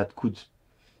things that could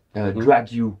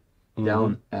drag you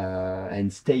down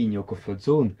and stay in your comfort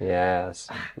zone.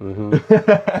 Yes.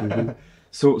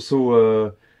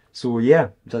 So yeah,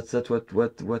 that's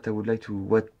what I would like to.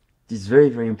 What is very,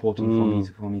 very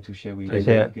important for me to share with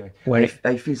you.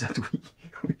 I feel that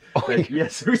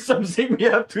yes, it's something we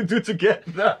have to do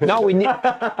together. No, we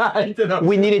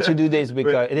needed to do this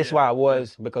because this is why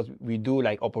because we do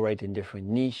like operate in different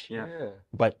niche. Yeah.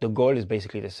 But the goal is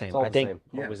basically the same. I think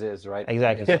it always is, right?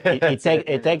 Exactly. So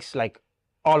it takes like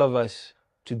all of us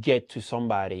to get to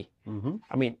somebody.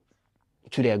 I mean,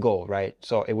 to their goal, right?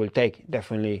 So it will take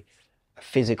definitely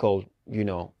physical, you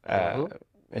know,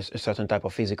 a certain type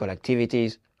of physical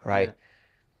activities, right?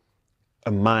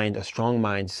 A strong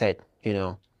mindset, you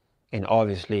know, and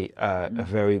obviously a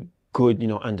very good, you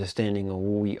know, understanding of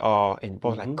who we are and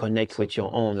both like connect with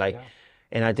your own, like,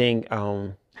 and I think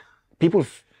people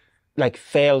like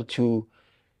fail to,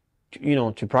 you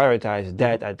know, to prioritize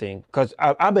that, I think, because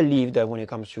I believe that when it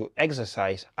comes to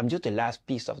exercise, I'm just the last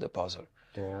piece of the puzzle.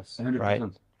 Yes, right?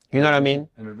 100%. You know what I mean?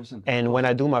 100%. And when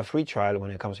I do my free trial,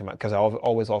 when it comes to because I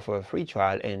always offer a free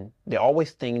trial, and they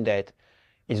always think that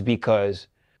it's because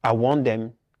I want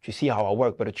them to see how I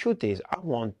work. But the truth is,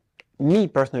 me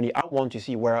personally, I want to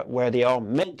see where they are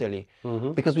mentally,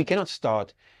 because we cannot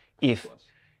start if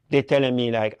they're telling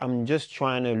me like, I'm just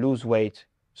trying to lose weight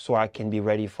so I can be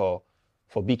ready for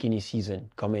bikini season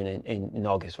coming in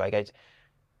August, right, guys?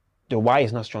 The why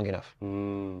is not strong enough.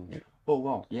 Oh,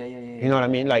 wow. Yeah. You know what I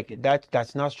mean? Like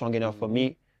that's not strong enough for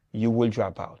me. You will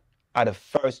drop out. At the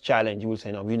first challenge, you will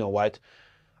say, no, you know what?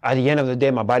 At the end of the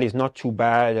day, my body is not too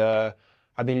bad.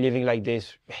 I've been living like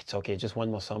this. It's okay. Just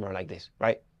one more summer like this,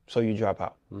 right? So you drop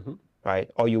out, right?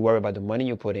 Or you worry about the money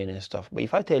you put in and stuff. But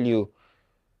if I tell you,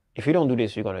 if you don't do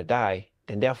this, you're going to die,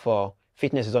 then therefore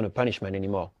fitness is not a punishment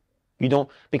anymore. You don't,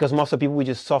 because most of the people will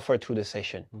just suffer through the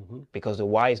session because the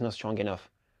why is not strong enough.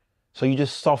 So you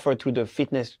just suffer through the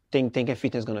fitness thing, thinking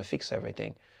fitness is going to fix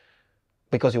everything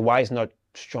because your why is not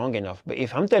strong enough. But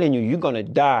if I'm telling you, you're going to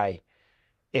die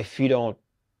if you don't,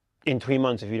 in 3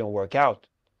 months, if you don't work out,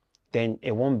 then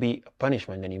it won't be a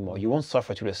punishment anymore. You won't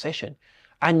suffer through the session.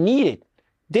 I need it.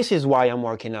 This is why I'm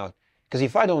working out. Because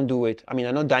if I don't do it, I mean,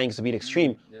 I know dying is a bit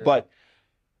extreme, but,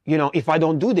 you know, if I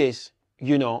don't do this,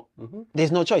 you know,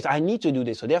 there's no choice. I need to do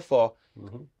this. So therefore,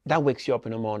 that wakes you up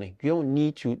in the morning. You don't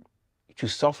need to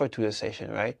suffer through the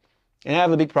session, right? And I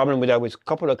have a big problem with that with a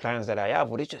couple of clients that I have,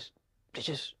 where they just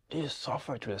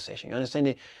suffer through the session. You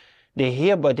understand? They're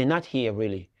here, but they're not here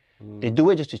really. They do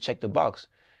it just to check the box.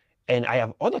 And I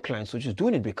have other clients who just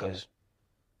doing it because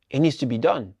it needs to be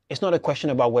done. It's not a question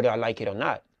about whether I like it or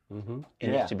not. It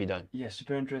needs to be done. Yeah,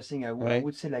 super interesting. I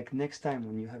would say, like, next time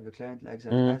when you have a client like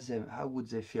that, ask them, how would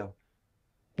they feel?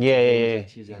 Yeah,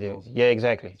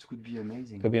 exactly. It could be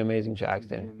amazing. Could be amazing to ask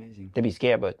them. They'd be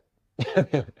scared, but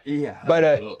yeah.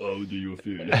 But how do you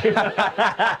feel?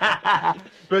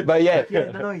 but yeah.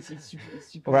 No, it's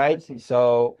super right. interesting.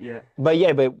 So yeah.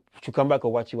 But to come back to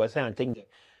what you were saying, I think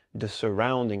the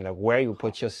surrounding, like where you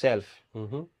put yourself,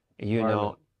 you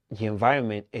know, the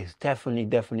environment is definitely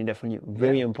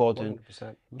very important.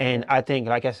 100%. And I think,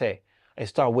 like I say, it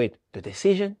start with the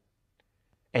decision,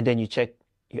 and then you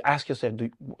ask yourself,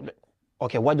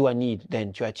 okay, what do I need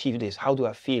then to achieve this? How do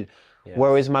I feel? Yes.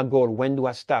 Where is my goal? When do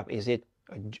I stop? Is it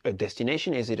a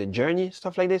destination? Is it a journey?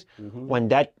 Stuff like this. When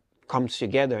that comes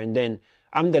together, and then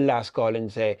I'm the last call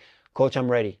and say, Coach, I'm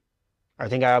ready. I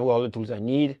think I have all the tools I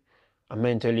need. I'm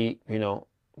mentally, you know,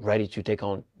 ready to take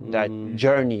on that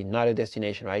journey, not a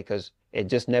destination, right? Because it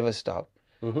just never stops.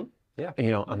 Yeah.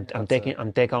 You know, I'm taking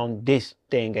on this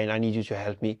thing, and I need you to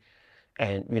help me.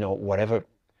 And you know, whatever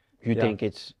you think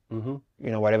it's, you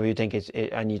know, whatever you think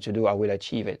I need to do, I will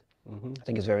achieve it. I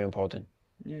think it's very important.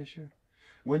 Yeah, sure.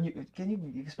 Can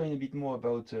you explain a bit more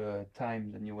about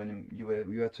time? When you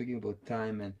were talking about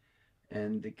time,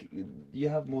 and you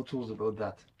have more tools about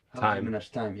that. How do you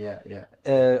manage time? Yeah.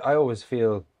 I always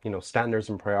feel, you know, standards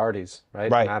and priorities, right,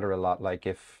 matter a lot. Like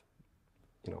if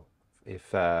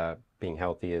being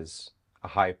healthy is a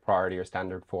high priority or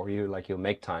standard for you, like you'll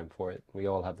make time for it. We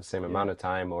all have the same amount of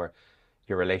time. Or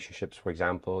your relationships, for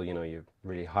example, you know, you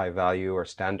really high value or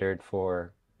standard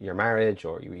for your marriage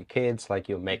or your kids, like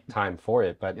you'll make time for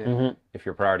it. But if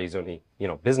your priority is only, you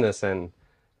know, business and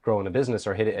growing a business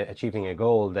or achieving a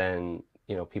goal, then,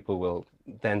 you know, people will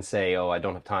then say, oh, I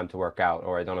don't have time to work out,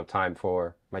 or I don't have time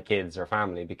for my kids or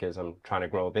family because I'm trying to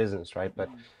grow a business, right? But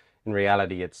in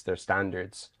reality, it's their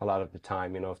standards a lot of the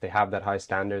time. You know, if they have that high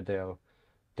standard,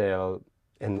 they'll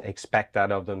and expect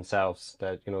that of themselves,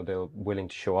 that, you know, they're willing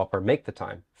to show up or make the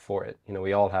time for it. You know,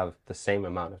 we all have the same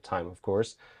amount of time, of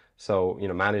course. So, you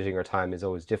know, managing our time is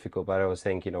always difficult, but I always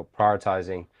think, you know,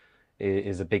 prioritizing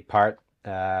is a big part.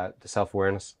 The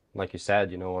self-awareness, like you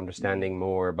said, you know, understanding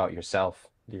more about yourself,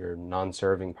 your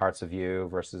non-serving parts of you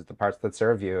versus the parts that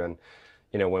serve you. And,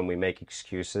 you know, when we make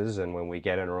excuses and when we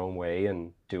get in our own way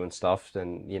and doing stuff,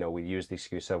 then, you know, we use the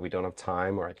excuse that we don't have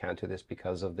time, or I can't do this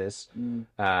because of this. In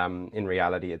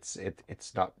reality, it's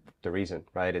not the reason,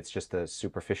 right? It's just a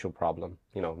superficial problem.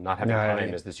 You know, not having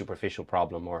time is the superficial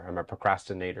problem, or I'm a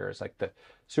procrastinator is like the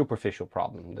superficial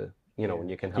problem. When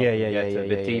you can help them get a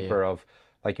bit deeper of,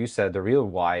 like you said, the real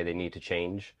why they need to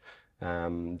change.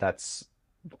 That's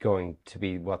going to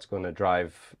be what's going to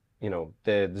drive, you know,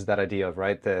 there's that idea of,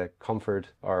 right, the comfort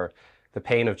or the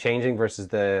pain of changing versus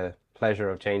the pleasure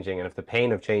of changing. And if the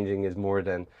pain of changing is more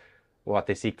than what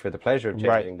they seek for the pleasure of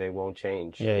changing, they won't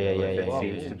change. If it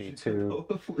seems to be too,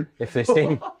 if they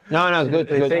seem, no, it's good.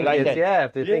 They think like it's,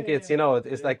 if they think it's, you know,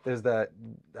 it's like there's the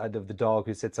dog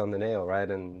who sits on the nail, right?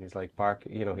 And he's like bark,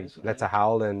 you know, he lets a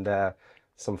howl, and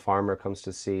some farmer comes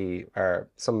to see, or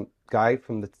some guy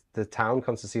from the town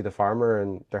comes to see the farmer,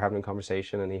 and they're having a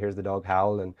conversation, and he hears the dog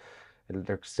howl, and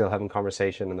they're still having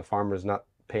conversation, and the farmer's not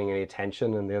paying any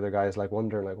attention, and the other guy's like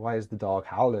wondering, like, why is the dog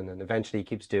howling? And eventually he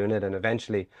keeps doing it, and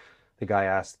eventually the guy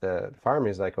asked the farmer,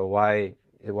 he's like, oh, why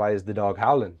is the dog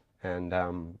howling? And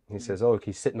he says, oh,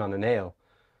 he's sitting on a nail.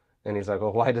 And he's like, oh,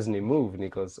 why doesn't he move? And he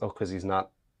goes, oh, because he's not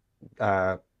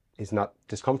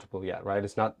discomfortable yet, right?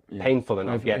 It's not painful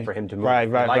enough yet for him to move. He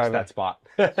likes that spot.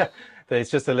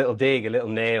 It's just a little dig, a little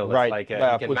nail. It's like he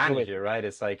can manage it, right?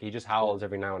 It's like he just howls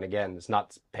every now and again. It's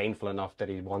not painful enough that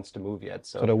he wants to move yet.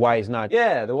 So the why is not.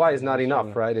 Yeah, the why is not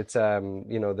enough, right? It's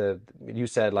you know, you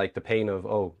said like the pain of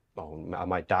I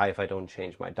might die if I don't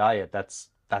change my diet. That's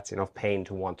enough pain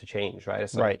to want to change, right?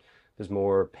 It's like there's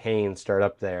more pain stirred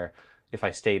up there. If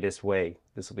I stay this way,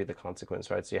 this will be the consequence,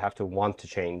 right? So you have to want to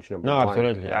change. Number one.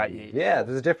 Absolutely. Yeah,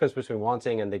 there's a difference between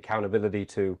wanting and the accountability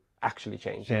to actually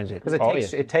change. Because it's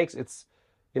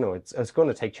going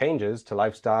to take changes to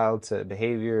lifestyle, to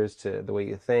behaviors, to the way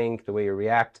you think, the way you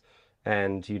react,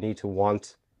 and you need to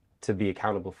want to be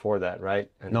accountable for that,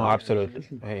 right? And absolutely.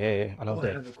 I love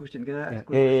that. I have a question. Can I ask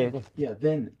a question? Yeah,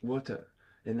 then Walter,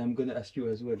 and I'm going to ask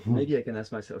you as well. Maybe I can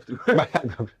ask myself too.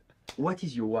 What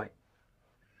is your why?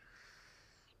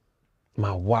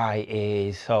 My why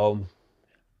is, I'm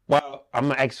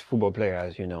an ex-football player,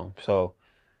 as you know. So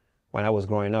when I was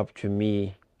growing up, to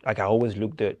me, like I always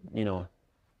looked at, you know,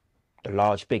 the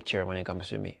large picture when it comes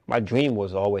to me. My dream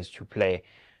was always to play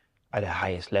at the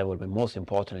highest level, but most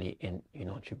importantly,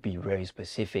 to be very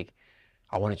specific,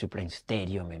 I wanted to play in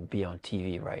stadium and be on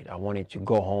TV, right? I wanted to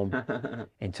go home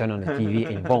and turn on the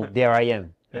TV and boom, there I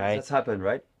am, right? That's happened,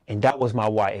 right? And that was my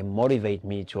why. It motivated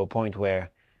me to a point where,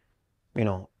 you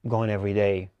know, going every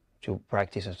day to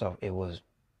practice and stuff, it was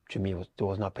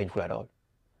not painful at all,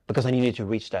 because I needed to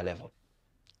reach that level.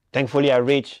 Thankfully, I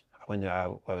reached. I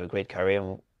have a great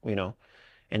career, you know,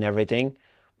 and everything.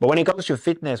 But when it comes to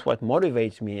fitness, what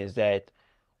motivates me is that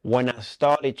when I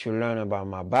started to learn about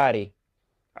my body,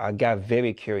 I got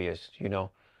very curious, you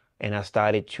know, and I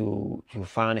started to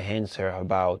find an answer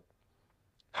about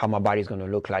how my body's going to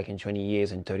look like in 20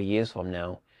 years and 30 years from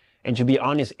now. And to be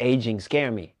honest, aging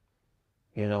scared me.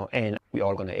 You know, and we're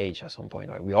all going to age at some point,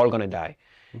 right? We're all going to die.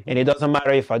 And it doesn't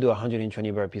matter if I do 120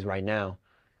 burpees right now,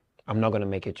 I'm not going to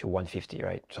make it to 150,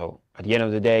 right? So at the end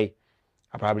of the day,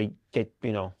 I probably get,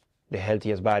 you know, the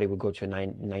healthiest body will go to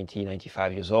 90,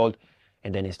 95 years old,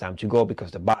 and then it's time to go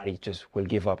because the body just will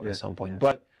give up at some point.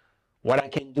 But what I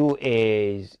can do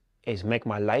is make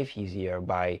my life easier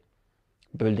by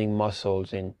building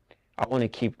muscles, and I want to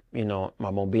keep, you know,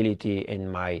 my mobility and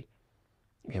my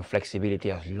flexibility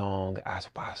as long as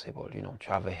possible, you know, to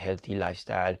have a healthy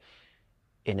lifestyle.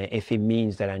 And if it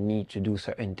means that I need to do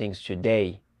certain things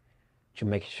today to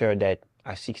make sure that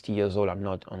at 60 years old, I'm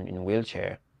not in a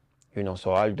wheelchair, you know,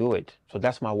 so I'll do it. So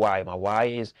that's my why. My why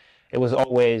is, it was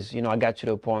always, you know, I got to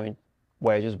the point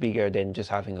where it's just bigger than just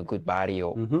having a good body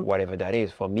or whatever that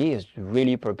is. For me, it's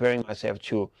really preparing myself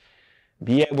to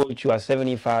be able to, at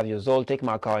 75 years old, take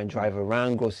my car and drive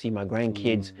around, go see my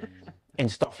grandkids, and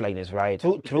stuff like this, right?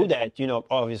 Through that, you know,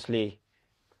 obviously,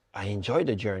 I enjoy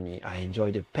the journey. I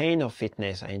enjoy the pain of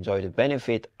fitness. I enjoy the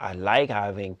benefit. I like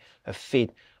having a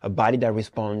body that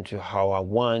responds to how I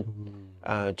want,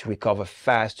 to recover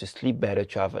fast, to sleep better,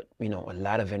 to have, a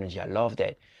lot of energy. I love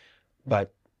that.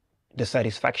 But the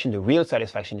satisfaction, the real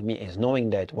satisfaction to me is knowing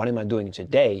that what am I doing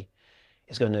today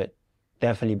is going to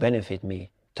definitely benefit me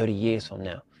 30 years from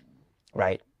now,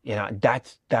 right? You know,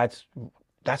 that's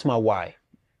my why.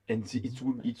 And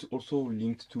it's also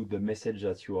linked to the message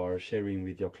that you are sharing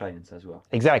with your clients as well.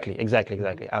 Exactly.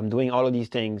 I'm doing all of these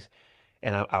things,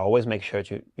 and I always make sure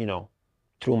to, you know,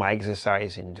 through my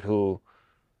exercise and through,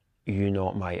 you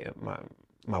know, my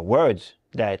words,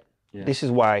 that this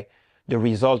is why the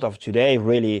result of today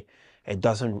really, it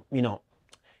doesn't, you know,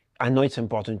 I know it's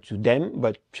important to them,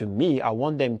 but to me, I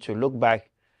want them to look back,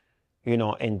 you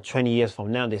know, and 20 years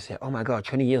from now, they say, oh my God,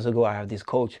 20 years ago, I have this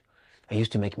coach. He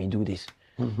used to make me do this.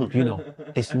 You know,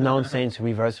 this nonsense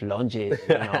reverse lunges,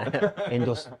 you know, and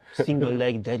those single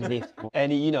leg deadlifts.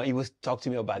 And, you know, he was talking to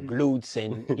me about glutes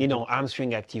and, you know,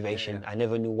 hamstring activation. I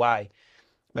never knew why.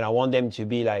 But I want them to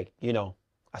be like, you know,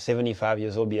 at 75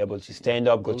 years old, be able to stand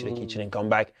up, go to the kitchen and come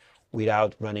back.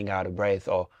 without running out of breath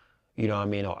or, you know what I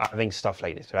mean, or having stuff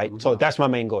like this, right? So that's my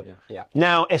main goal. Yeah.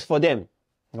 Now, as for them,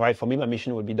 right, for me, my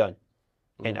mission will be done.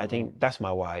 And I think that's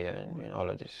my why and all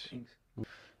of this.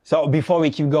 So before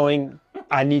we keep going,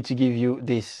 I need to give you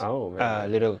this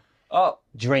little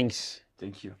drinks.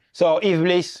 Thank you. So Yves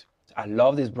Bliss, I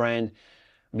love this brand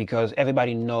because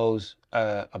everybody knows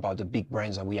about the big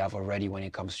brands that we have already when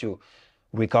it comes to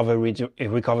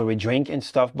recovery drink and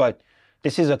stuff. But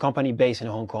this is a company based in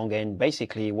Hong Kong, and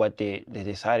basically what they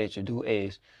decided to do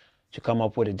is to come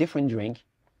up with a different drink.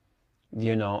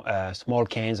 You know, small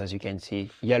cans, as you can see,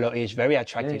 yellowish, very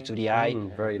attractive to the eye.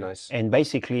 Very nice. And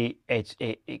basically, it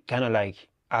kind of like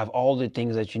have all the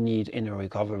things that you need in a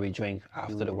recovery drink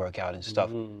after the workout and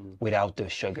stuff, without the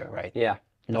sugar, right? Yeah.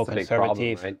 No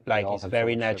conservative, problem, right? Like it's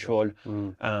very natural.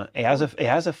 It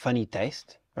has a funny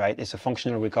taste, right? It's a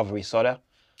functional recovery soda.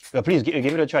 But please give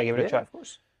it a try. Give it a try. Of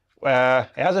course.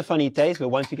 It has a funny taste, but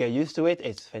once you get used to it,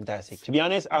 it's fantastic. To be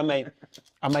honest, I'm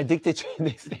addicted to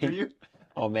this thing. Do you?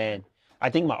 Oh man. I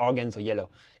think my organs are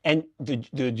yellow. And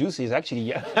the juice is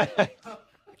actually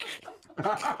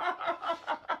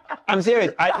I'm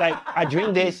serious. I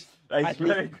drink this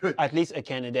at least a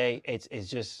can a day. It's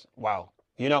just wow.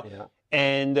 You know? Yeah.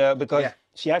 And because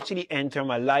she actually entered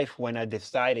my life when I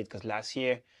decided, because last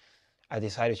year I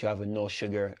decided to have a no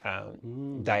sugar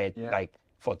diet like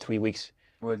for 3 weeks.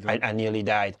 Well I nearly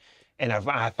died. And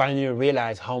I finally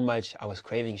realized how much I was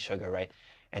craving sugar, right?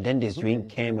 And then this drink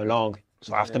came along.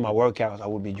 So after my workouts, I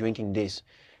would be drinking this,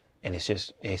 and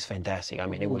it's fantastic. I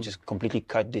mean, it would just completely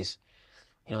cut this,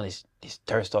 you know, this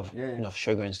thirst of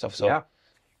sugar and stuff. So,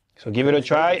 so give it a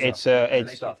try. It's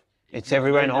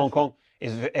everywhere in Hong Kong.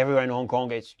 It's everywhere in Hong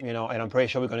Kong. It's, you know, and I'm pretty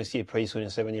sure we're going to see it pretty soon in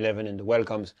 7-Eleven and the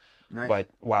welcomes. Nice. But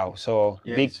wow, so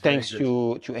big thanks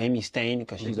to Amy Stain,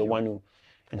 because she's the one who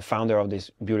and founder of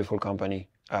this beautiful company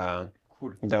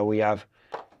that we have.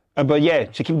 But yeah,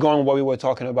 to keep going, what we were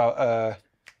talking about.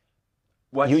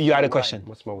 You had a question.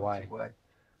 What's my why?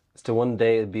 It's to one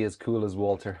day be as cool as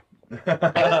Walter.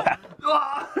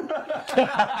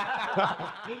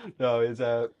 No, it's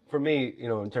for me, you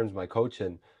know, in terms of my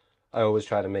coaching, I always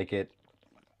try to make it.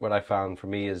 What I found for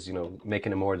me is, you know,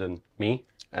 making it more than me.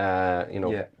 You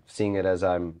know, seeing it as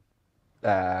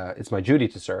it's my duty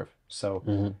to serve. So,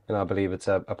 you know, I believe it's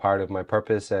a part of my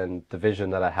purpose and the vision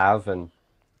that I have, and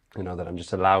you know that I'm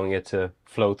just allowing it to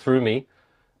flow through me.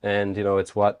 And, you know,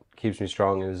 it's what keeps me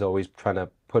strong, is always trying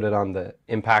to put it on the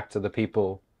impact of the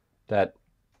people that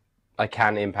I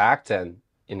can impact. And,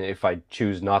 you know, if I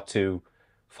choose not to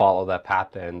follow that path,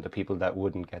 then the people that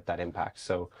wouldn't get that impact.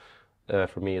 So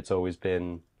for me, it's always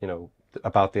been, you know,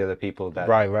 about the other people that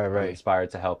I'm inspired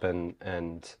to help and,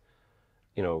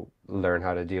 you know, learn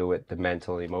how to deal with the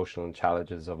mental and emotional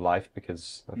challenges of life,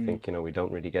 because I think, you know, we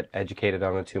don't really get educated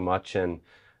on it too much, and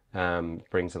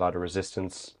brings a lot of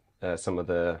resistance. Some of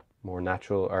the more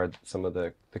natural, or some of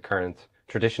the current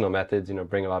traditional methods, you know,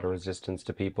 bring a lot of resistance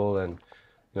to people, and,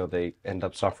 you know, they end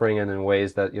up suffering, and in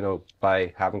ways that, you know,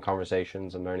 by having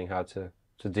conversations and learning how to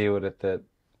deal with it, that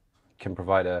can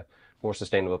provide a more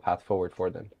sustainable path forward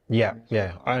for them. Yeah.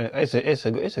 It's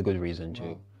a good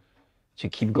reason to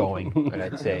keep going,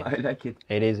 I'd say. I like it.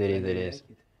 It is.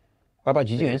 What about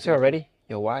you? Did you answer already?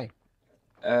 Your why?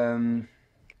 You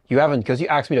haven't, because you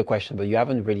asked me the question, but you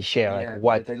haven't really shared like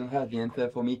what. I don't have the answer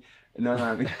for me. No.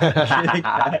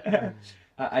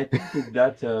 I think it's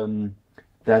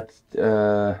that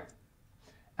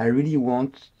I really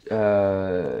want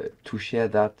to share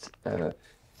that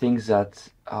things that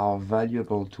are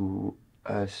valuable to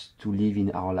us to live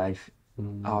in our life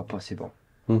are possible.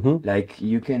 Like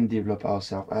you can develop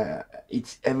ourselves. I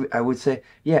would say,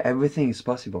 everything is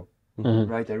possible,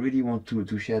 right? I really want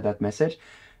to share that message.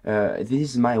 This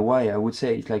is my why. I would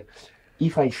say it's like,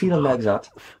 if I feel like that,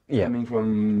 coming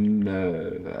from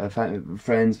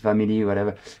friends, family,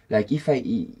 whatever. Like if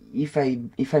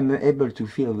I'm able to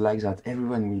feel like that,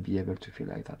 everyone will be able to feel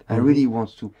like that. I really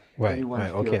want to. Right.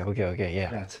 Okay.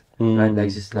 Yeah. That, right?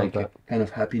 Like this, like a kind of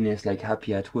happiness, like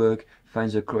happy at work,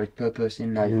 finds a correct purpose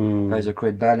in life, finds a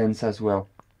correct balance as well.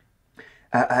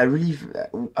 I really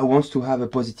want to have a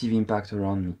positive impact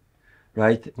around me,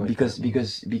 right? Because.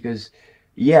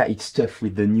 Yeah, it's tough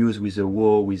with the news, with the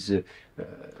war, with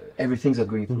everything that's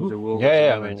going through the world.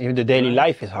 I mean, even the daily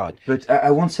life is hard. But I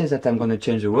won't say that I'm going to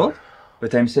change the world,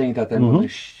 but I'm saying that I'm going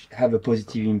to have a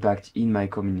positive impact in my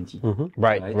community.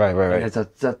 Right. And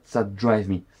that drives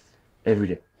me every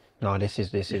day. No, this is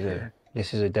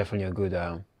definitely a good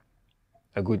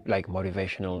like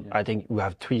motivational. I think we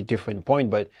have 3 different points,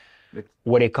 but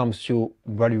when it comes to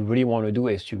what we really want to do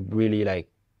is to really like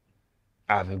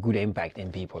have a good impact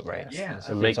in people, right? Yeah.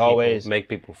 So And it's always make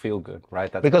people feel good,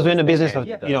 right? That's because we're in the business of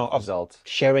result.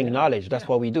 sharing knowledge. That's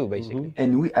what we do basically. And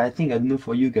I think I don't know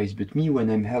for you guys, but me when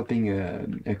I'm helping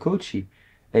a coach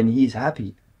and he's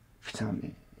happy,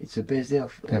 it's the best day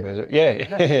of.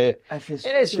 Yeah. I feel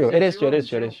It is true. It is true. It is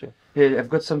true. It is true. Yeah, I've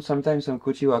got sometimes some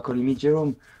coaches who are calling me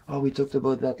Jerome. Oh, we talked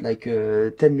about that like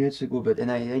 10 minutes ago, and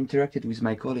I interacted with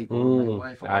my colleague or my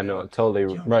wife. I know, totally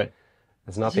right.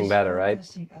 There's nothing better, right?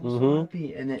 I'm so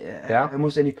happy, and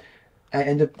I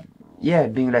end up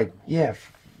being like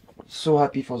so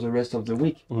happy for the rest of the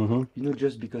week.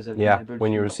 Just because I've been able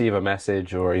when to, you receive a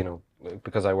message, or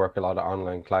because I work a lot of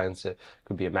online clients, it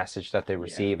could be a message that they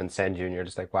receive and send you, and you're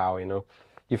just like, wow,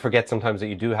 you forget sometimes that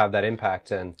you do have that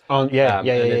impact. And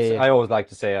I always like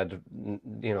to say I'd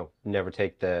never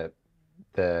take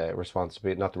the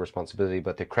responsibility, not the responsibility,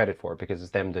 but the credit for it, because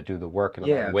it's them that do the work in a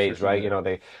lot of ways, right?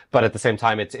 But at the same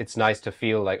time, it's nice to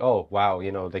feel like, oh wow,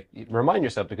 remind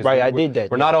yourself, because I did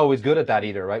that. We're not always good at that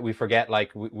either, right? We forget,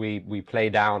 like we play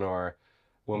down, or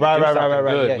when we do something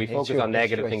good, we focus on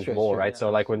negative things more, right? So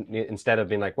like when instead of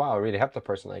being like, wow, I really helped the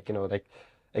person,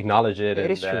 acknowledge it.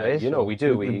 It is true. We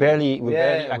do. We barely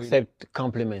accept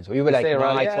compliments. We were like,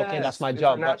 no, it's okay, that's my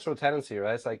job. It's our natural tendency,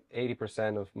 right? It's like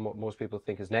 80% of most people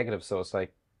think is negative. So it's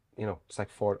like, it's like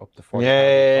up to 40,000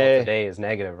 a day is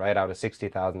negative, right? Out of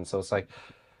 60,000. So it's like,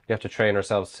 we have to train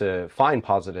ourselves to find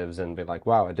positives and be like,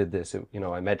 wow, I did this.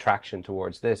 I made traction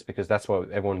towards this, because that's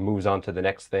what everyone moves on to the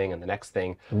next thing and the next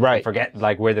thing. Right. And forget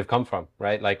like where they've come from,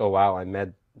 right? Like, oh wow, I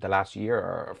made the last year,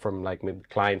 or from like maybe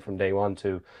client from day one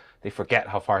to. They forget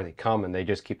how far they come, and they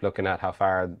just keep looking at how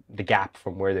far the gap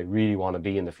from where they really want to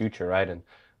be in the future, right? And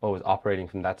always operating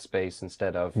from that space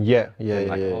instead of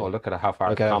oh, look at how far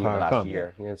I've come in the last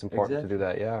year. Yeah, it's important to do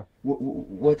that. Yeah.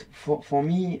 What for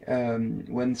me,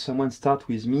 when someone starts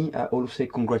with me, I always say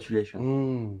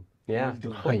congratulations. Yeah.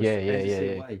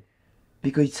 Why?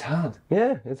 Because it's hard.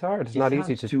 Yeah, it's hard. It's not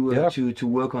easy to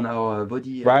work on our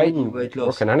body, right? Weight loss.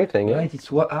 Work on anything, right? It's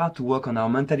hard to work on our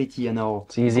mentality and our.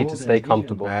 It's easy to stay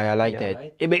comfortable. I like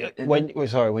that.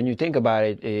 Right? When you think about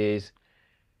it, is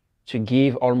to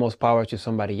give almost power to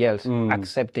somebody else,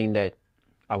 accepting that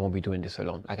I won't be doing this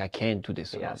alone. Like I can't do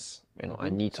this alone. Yes. I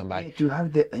need somebody. Yeah,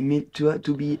 to have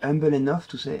to be humble enough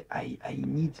to say I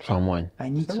need someone. I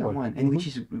need someone, and which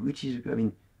is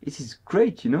it is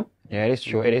great, Yeah, it is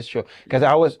true. It is true.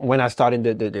 Because when I started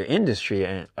the industry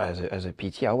and as a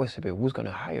PT, I always said, who's going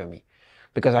to hire me?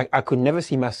 Because I could never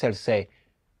see myself say,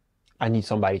 I need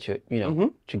somebody to,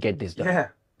 to get this done. Yeah.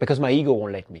 Because my ego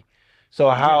won't let me.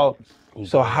 So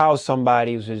how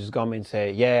somebody who's just come and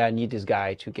say, yeah, I need this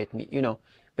guy to get me,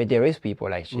 But there is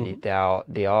people actually,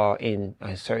 they are in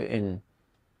a certain,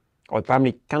 or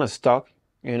probably kind of stuck,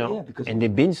 and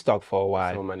they've been stuck for a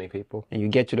while. So many people. And you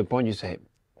get to the point you say,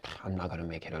 I'm not going to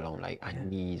make it alone. Like I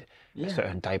need a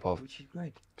certain type of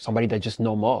somebody that just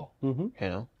know more,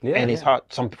 Yeah, and it's hard.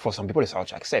 For some people, it's hard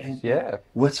to accept. And,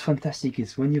 what's fantastic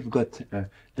is when you've got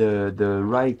the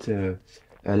right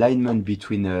alignment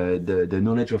between the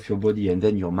knowledge of your body and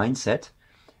then your mindset,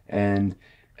 and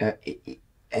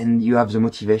you have the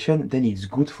motivation, then it's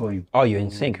good for you. Oh, you're in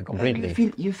sync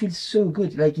completely. You feel so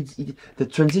good. Like the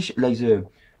transition, like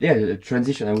the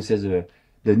transition. I would say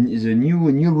the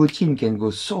new routine can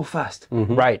go so fast.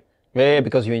 Right. Yeah,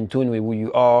 because you're in tune with who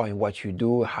you are and what you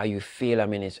do, how you feel. I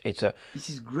mean, this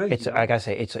is great. It's like I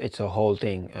say, it's a whole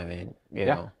thing. I mean, you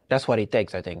know, that's what it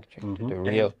takes. I think the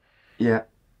real. Yeah,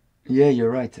 you're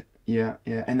right. Yeah,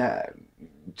 and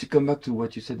to come back to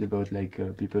what you said about like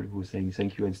people who are saying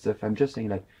thank you and stuff, I'm just saying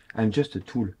like I'm just a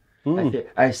tool.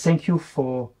 I thank you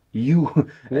for you.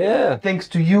 Thanks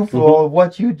to you for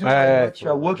what you do, what you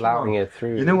are working on. It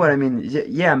through. You know what I mean?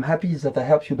 Yeah, I'm happy that I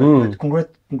helped you, but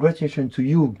congratulations to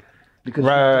you,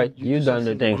 because you done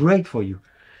the thing. Great for you.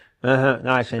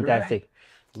 No, it's fantastic.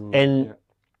 And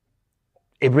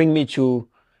it brings me to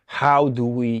how do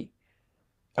we,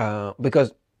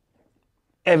 because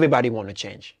everybody want to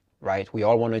change, right? We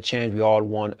all want to change. We all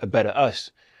want a better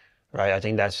us. Right, I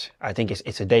think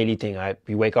it's a daily thing.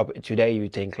 You wake up today, you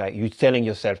think like you're telling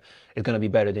yourself it's gonna be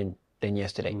better than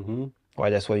yesterday. Right,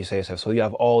 that's what you say yourself. So you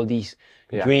have all these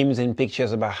dreams and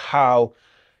pictures about how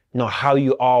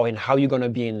you are and how you're gonna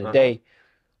be in the day.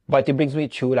 But it brings me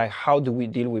to like, how do we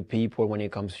deal with people when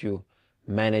it comes to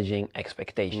managing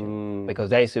expectation? Because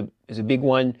that is a big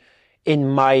one in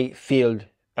my field.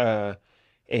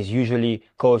 Is usually,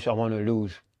 coach, I want to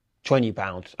lose 20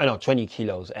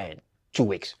 kilos and 2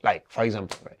 weeks, like, for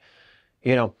example,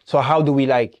 right? So how do we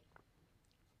like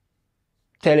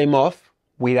tell him off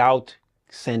without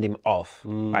send him off,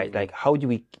 right? Like, how do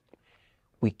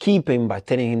we keep him by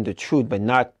telling him the truth, but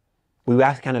not we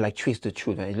have to kind of like twist the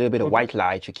truth, right? A little bit of white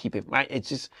lie to keep it, right? It's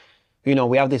just, you know,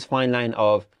 we have this fine line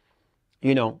of,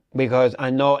 you know, because I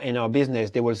know in our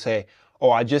business, they will say,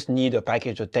 oh, I just need a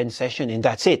package of 10 sessions and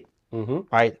that's it,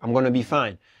 right? I'm going to be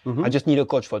fine. I just need a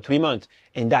coach for 3 months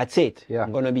and that's it. Yeah.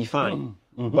 I'm going to be fine.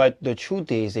 But the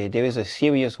truth is that there is a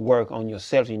serious work on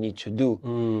yourself you need to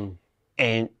do.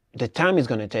 And the time it's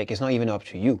going to take, it's not even up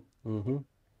to you.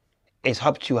 It's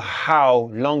up to how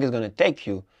long it's going to take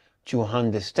you to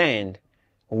understand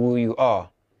who you are.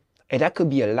 And that could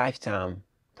be a lifetime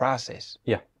process.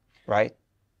 Yeah. Right?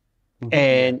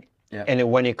 And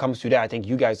when it comes to that, I think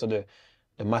you guys are the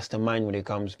mastermind when it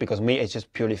comes, because me, it's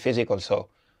just purely physical. So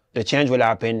the change will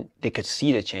happen. They could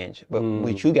see the change. But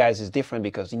with you guys, it's different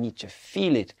because you need to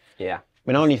feel it. Yeah.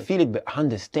 But not only feel it, but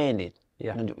understand it.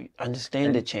 Yeah.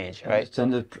 Understand the change, right?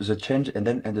 Understand the change and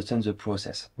then understand the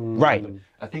process. Right.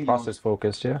 I think Process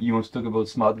focused, yeah. you want to talk about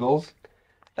SMART goals?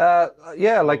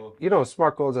 Yeah, like, you know,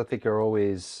 SMART goals I think are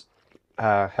always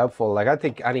helpful. Like I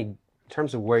think in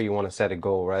terms of where you want to set a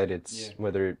goal, right? It's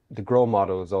whether the GROW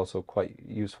model is also quite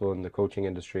useful in the coaching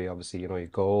industry. Obviously, you know, your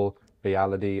goal,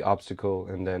 reality, obstacle,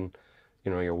 and then,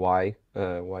 you know, your why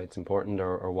it's important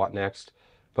or what next.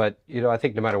 But, you know, I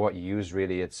think no matter what you use,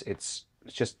 really, it's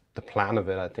just the plan of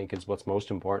it, I think, is what's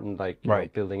most important. Like, you know,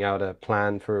 building out a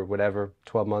plan for whatever,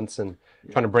 12 months and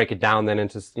trying to break it down then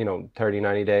into, you know, 30,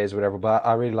 90 days, whatever. But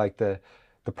I really like the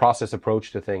process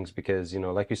approach to things because, you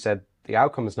know, like you said, the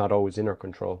outcome is not always in our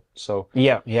control. So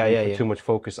too much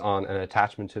focus on an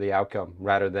attachment to the outcome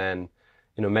rather than,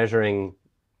 you know, measuring.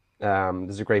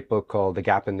 There's a great book called The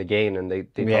Gap and the Gain, and they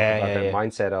talk about that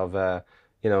mindset of,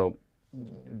 you know,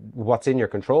 what's in your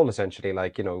control, essentially.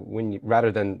 Like, you know, when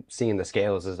rather than seeing the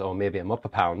scales as, oh, maybe I'm up a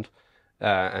pound,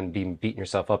 and beating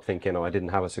yourself up thinking, oh, I didn't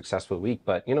have a successful week.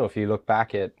 But, you know, if you look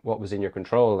back at what was in your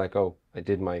control, like, oh, I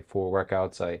did my 4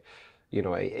 workouts, I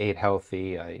ate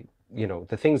healthy, you know,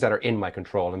 the things that are in my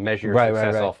control, and measure your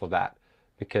success off of that.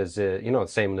 Because, you know,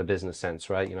 it's same in the business sense,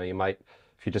 right? You know, you might,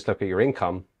 if you just look at your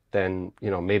income, then, you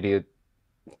know, maybe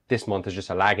this month is just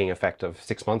a lagging effect of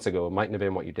 6 months ago. It mightn't have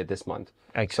been what you did this month.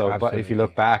 So, but if you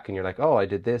look back and you're like, oh, I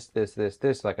did this,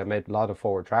 like I made a lot of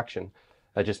forward traction,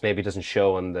 that just maybe doesn't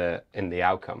show in the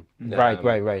outcome.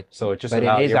 Right. So it just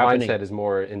allows, your mindset is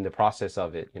more in the process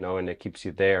of it, you know, and it keeps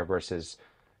you there versus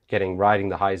riding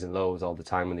the highs and lows all the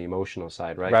time on the emotional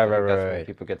side, right? That's where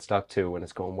people get stuck to. When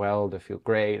it's going well, they feel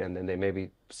great, and then they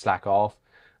maybe slack off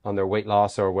on their weight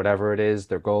loss or whatever it is,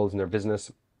 their goals in their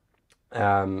business.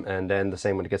 And then the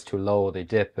same when it gets too low, they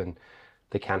dip and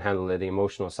they can't handle the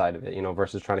emotional side of it, you know,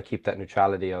 versus trying to keep that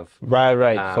neutrality of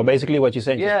so basically what you're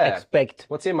saying is expect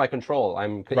what's in my control.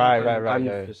 I'm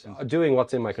doing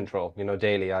what's in my control, you know,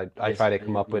 daily. I try to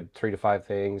come up with 3 to 5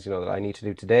 things, you know, that I need to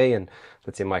do today and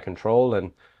that's in my control,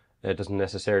 and it doesn't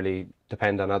necessarily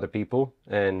depend on other people.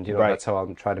 And, you know, that's how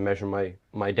I'm trying to measure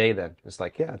my day then. It's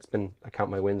like, I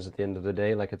count my wins at the end of the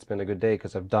day, like it's been a good day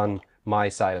because I've done my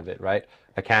side of it, right?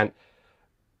 I can't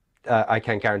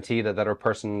guarantee that other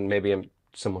person, maybe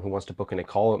someone who wants to book in a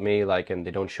call with me, like, and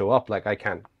they don't show up, like I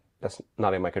can't, that's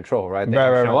not in my control, right? They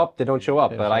show up, they don't show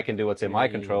up, but I can do what's in my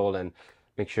control and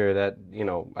make sure that, you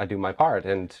know, I do my part.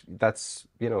 And that's,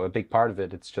 you know, a big part of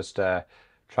it. It's just,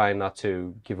 trying not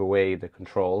to give away the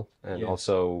control. And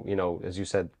also, you know, as you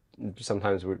said,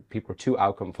 sometimes people are too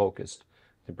outcome focused.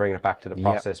 They bring it back to the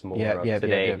process more of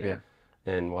today.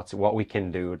 And what we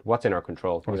can do, what's in our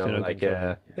control. You know, like,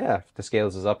 if the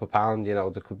scales is up a pound, you know,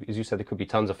 there could be, as you said, there could be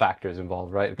tons of factors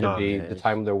involved, right? It could be the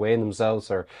time they're weighing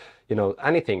themselves or, you know,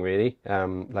 anything really.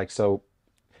 Like, so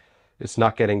it's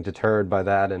not getting deterred by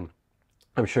that. And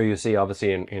I'm sure you see,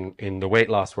 obviously, in the weight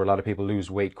loss where a lot of people lose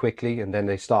weight quickly and then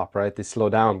they stop, right? They slow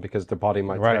down because their body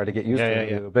might start to get used to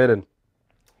it a little bit. And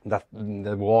that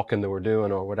the walking that we're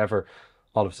doing or whatever,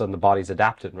 all of a sudden the body's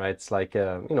adapted, right? It's like,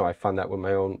 you know, I find that with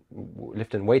my own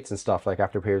lifting weights and stuff, like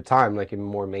after a period of time, like even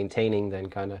more maintaining than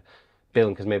kind of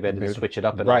building, because maybe I didn't switch it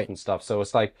up enough and stuff. So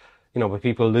it's like, you know, but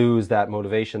people lose that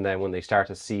motivation then when they start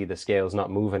to see the scales not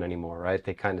moving anymore, right?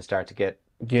 They kind of start to get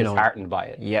disheartened by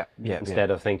it.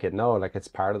 Instead of thinking, no, like it's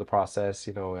part of the process,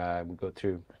 you know, we go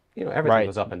through, you know, everything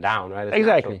goes up and down, right? It's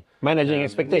natural. Managing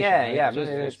expectation.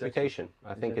 Managing expectation.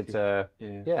 I think it's,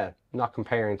 not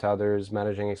comparing to others,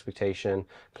 managing expectation,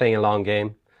 playing a long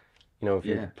game. You know, if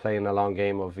you're playing a long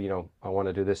game of, you know, I want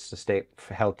to do this to stay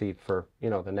healthy for, you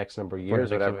know, the next number of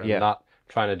years or whatever, not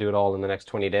trying to do it all in the next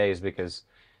 20 days because,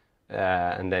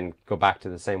 and then go back to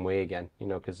the same way again, you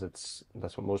know, because that's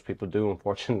what most people do,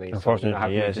 unfortunately. So, you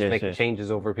know, just make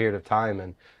changes over a period of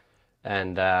time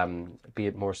and be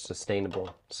it more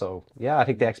sustainable. So yeah, I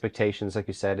think the expectations, like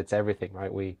you said, it's everything,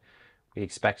 right? We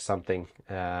expect something,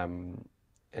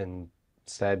 and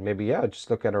said maybe, just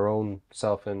look at our own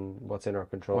self and what's in our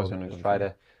control and just try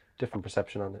to different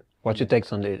perception on it. What's your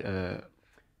takes on it?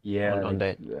 On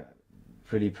that?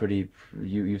 Pretty.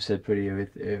 You've said pretty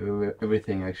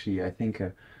everything actually. I think,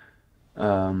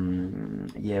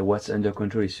 what's under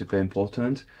control is super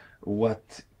important.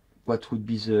 What would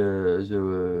be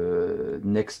the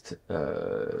next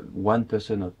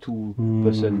 1% or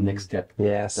 2% next step?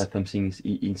 Yes, that something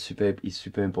is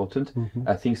super important.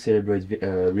 I think celebrate,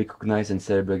 recognize and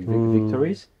celebrate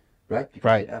victories, right? Because,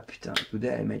 right. Putain,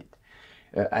 today I made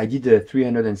it. I did a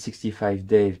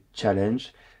 365-day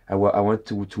challenge. I want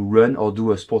to run or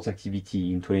do a sports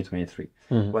activity in 2023.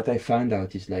 What I found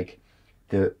out is like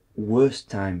the worst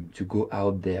time to go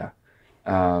out there.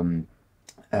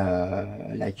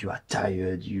 Like you are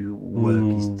tired, you work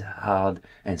is hard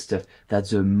and stuff. That's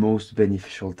the most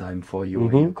beneficial time for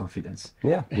your confidence.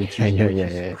 Yeah, which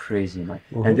is crazy, man.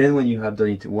 And then when you have done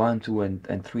it 1, 2,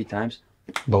 and 3 times,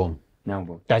 boom. Now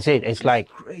boom. That's it. It's like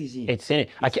crazy. It's in it.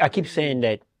 I keep saying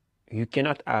that you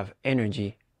cannot have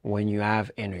energy when you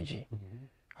have energy.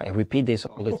 I repeat this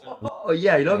all the time. Oh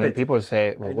yeah, I love it. People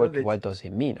say, well, what does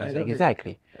it mean? I was like,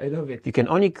 exactly. I love it. You can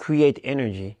only create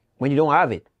energy when you don't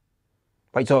have it.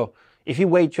 Right, so if you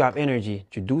wait to have energy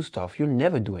to do stuff, you'll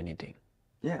never do anything.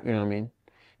 Yeah. You know what I mean?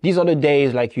 These are the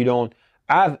days like you don't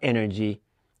have energy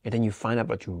and then you find out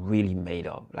what you're really made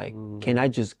of. Like, can I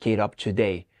just get up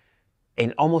today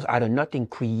and almost out of nothing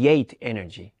create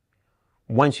energy?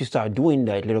 Once you start doing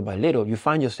that little by little, you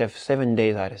find yourself 7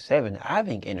 days out of 7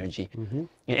 having energy. And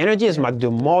energy is like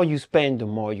the more you spend, the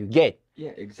more you get.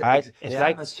 Yeah, exactly. Right? It's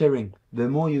like sharing. The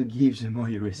more you give, the more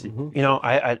you receive. You know,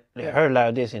 I heard a lot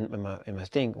of this in my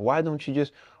thing. Why don't you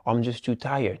just, I'm just too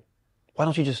tired. Why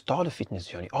don't you just start a fitness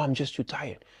journey? Oh, I'm just too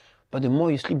tired. But the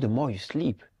more you sleep, the more you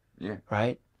sleep. Yeah.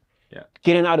 Right? Yeah.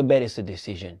 Getting out of bed is a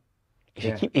decision.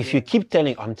 If you keep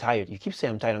telling, I'm tired, you keep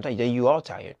saying, I'm tired, then you are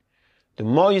tired. The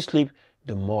more you sleep,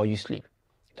 the more you sleep.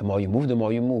 The more you move, the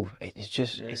more you move. It's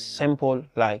just, it's simple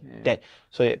like that.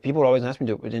 So people always ask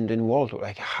me within the world,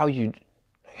 like, how do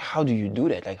you do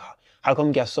that? Like, how come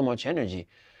you get so much energy?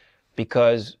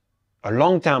 Because a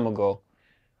long time ago,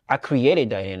 I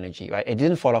created that energy, right? It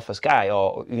didn't fall off the sky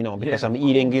or, because I'm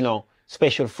eating,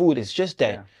 special food. It's just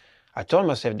that I told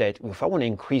myself that if I want to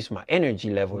increase my energy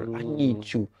level, I need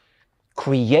to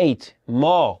create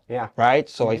more, right?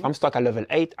 So if I'm stuck at level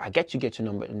 8, I get to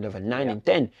level 9 and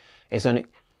 10. It's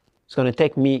gonna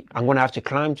take me, I'm gonna have to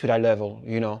climb to that level,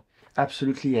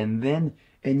 Absolutely. And then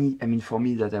for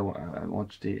me that I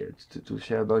want to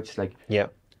share about, it's like,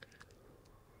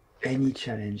 any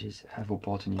challenges have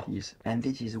opportunities. And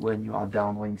this is when you are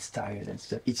down, when it's tired and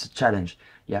stuff. It's a challenge.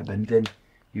 Yeah, but then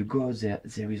you go there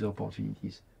is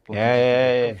opportunities. To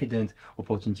be confident,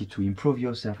 opportunity to improve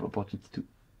yourself, opportunity to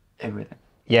everything.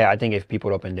 Yeah, I think if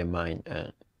people open their mind,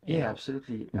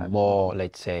 absolutely. More,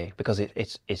 let's say, because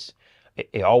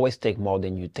it always takes more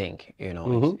than you think.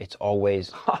 It's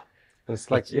always.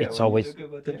 It's like it's always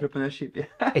about entrepreneurship.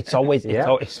 It's always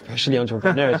especially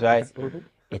entrepreneurs, right?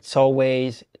 It's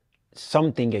always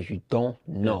something that you don't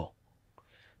know,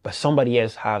 but somebody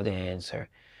else have the answer,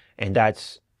 and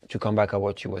that's to come back at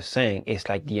what you were saying. It's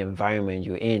like the environment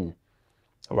you're in,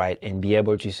 right? And be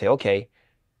able to say, okay,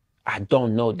 I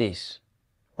don't know this,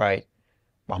 right?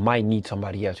 I might need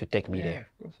somebody else to take me there,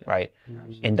 right?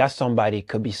 And that somebody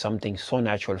could be something so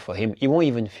natural for him. He won't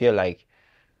even feel like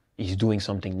he's doing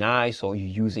something nice or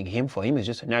you're using him. For him, it's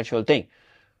just a natural thing,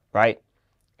 right?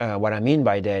 What I mean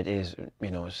by that is,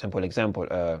 a simple example.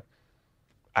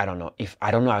 I don't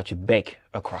know how to bake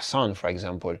a croissant, for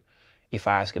example. If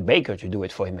I ask a baker to do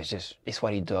it for him, it's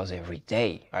what he does every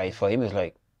day, right? For him, it's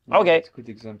like, okay. That's a good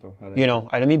example.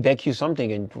 Let me bake you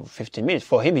something in 15 minutes.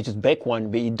 For him, he just bake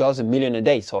one, but he does 1 million a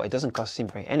day, so it doesn't cost him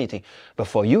anything. But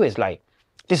for you, it's like,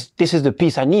 this is the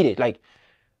piece I needed. Like,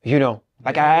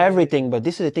 I have everything, but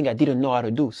this is the thing I didn't know how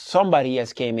to do. Somebody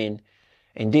else came in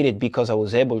and did it because I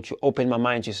was able to open my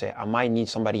mind to say, I might need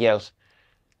somebody else,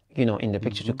 in the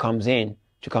picture to come in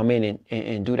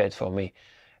and do that for me.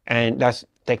 And that's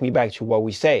take me back to what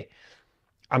we say.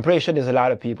 I'm pretty sure there's a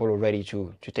lot of people who are ready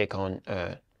to take on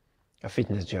a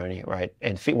fitness journey, right?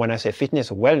 And when I say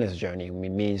fitness, a wellness journey, it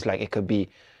means like it could be,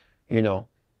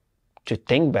 to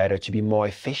think better, to be more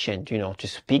efficient, to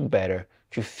speak better,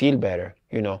 to feel better,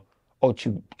 or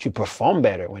to perform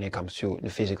better when it comes to the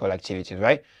physical activities,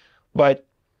 right? But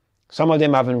some of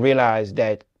them haven't realized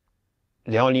that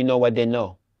they only know what they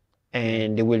know,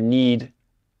 and they will need,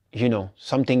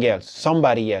 something else,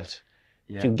 somebody else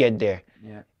to get there.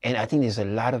 Yeah. And I think there's a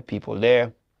lot of people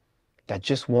there that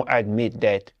just won't admit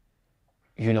that,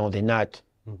 they're not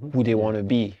who they want to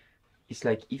be. It's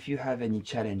like if you have any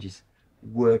challenges,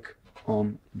 work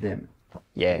on them.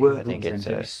 Yeah, Work I think on it's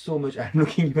them. There is so much. I'm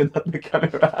looking even at the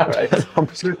camera, right?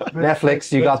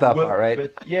 Netflix, you got that part, right?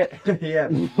 But yeah, yeah.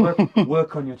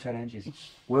 Work on your challenges.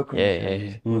 Work on your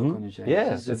challenges. Work on your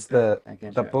challenges. Yeah, it's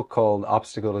the book called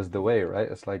 "Obstacle is the Way," right?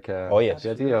 It's like oh yes,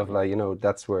 the idea of like, you know,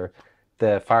 that's where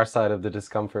the far side of the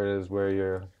discomfort is where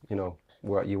you're, you know,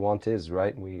 what you want is,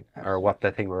 right? Or what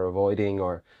the thing we're avoiding,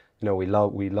 or you know,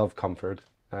 we love comfort.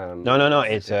 No.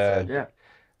 It's yeah.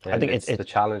 I think it's the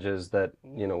challenges that,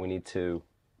 you know, we need to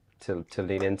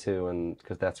lean into, and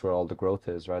because that's where all the growth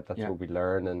is, right? That's where we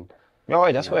learn, and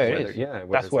oh, that's where it is. Yeah,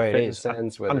 that's where it is.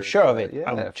 Sense, I'm sure of it.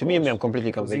 Yeah, to me, I'm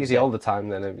completely convinced. If it's easy all the time,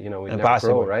 then you know, we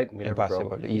impossible, never grow, right? We impossible.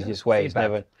 Never grow. The easiest way is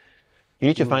never. You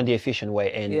need to find the efficient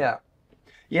way, and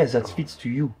yes, that fits to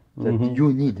you. That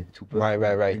you need to right,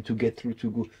 and to get through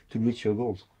to reach your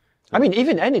goals. I mean,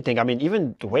 even anything. I mean,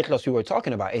 even the weight loss you were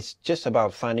talking about. It's just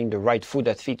about finding the right food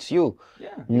that fits you.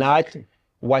 Yeah. Not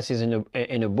what is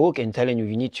in a book and telling you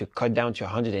need to cut down to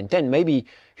 110. Maybe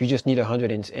you just need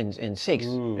 106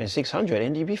 and 600,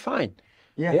 and you'll be fine.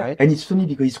 Yeah. Right? And it's funny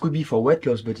because it could be for weight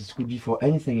loss, but it could be for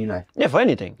anything in life. Yeah, for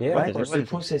anything. Yeah. Right. Because the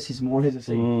process is more or less the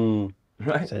same.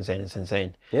 Right. It's insane. It's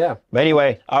insane. Yeah. But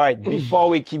anyway, all right. Before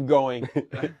we keep going,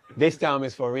 this time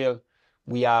is for real.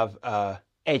 We have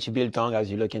H. Biltong, as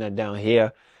you're looking at down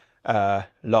here.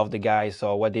 Love the guys.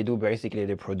 So what they do basically,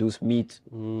 they produce meat.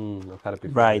 I've had it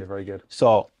before. Right. They're very good.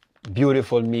 So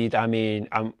beautiful meat. I mean,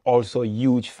 I'm also a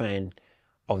huge fan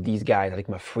of these guys. Like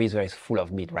my freezer is full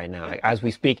of meat right now. Like as we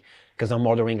speak, because I'm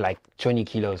ordering like 20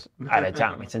 kilos at a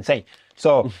time. It's insane.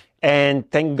 So, and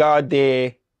thank God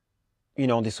they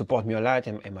support me a lot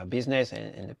in my business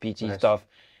and the PT stuff.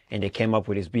 And they came up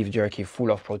with this beef jerky full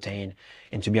of protein.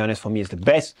 And to be honest, for me, it's the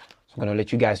best. So I'm going to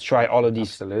let you guys try all of these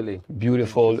Absolutely.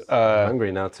 Beautiful. I'm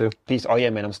hungry now too. Please. Oh yeah,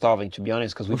 man, I'm starving, to be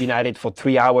honest, because we've been at it for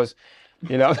 3 hours,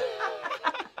 you know.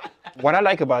 What I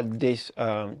like about this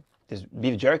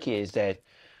beef jerky is that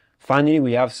finally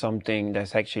we have something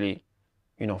that's actually,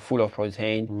 full of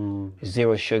protein,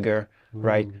 zero sugar,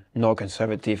 right? No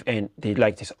conservative. And they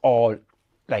like this all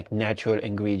like natural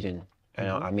ingredient.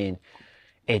 I mean,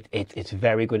 it's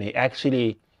very good. It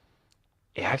actually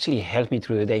helped me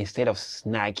through the day instead of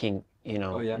snacking,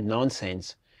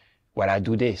 nonsense. While I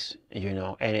do this,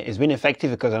 and it's been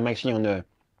effective because I'm actually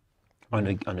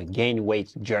on a gain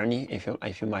weight journey, if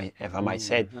I might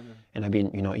say, and I've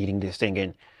been eating this thing,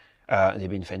 and they've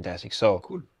been fantastic. So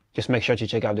cool. Just make sure to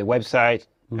check out the website.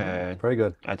 Very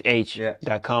good. At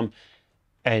h.com,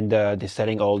 and they're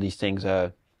selling all these things.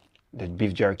 The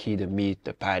beef jerky, the meat,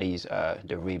 the patties,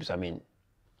 the ribs. I mean,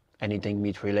 anything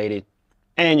meat related,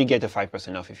 and you get the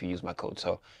 5% off if you use my code.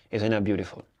 So isn't that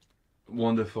beautiful?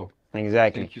 Wonderful.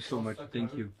 Exactly. Thank you so much.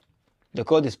 Thank you. The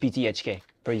code is PTHK.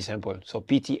 Pretty simple. So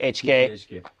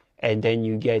PTHK, and then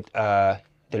you get the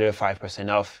little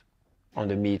 5% off on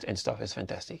the meat and stuff. It's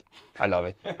fantastic. I love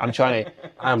it. I'm trying to.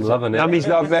 I'm loving it. Nami's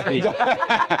loving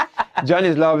it. John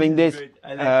is loving this.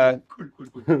 Cool.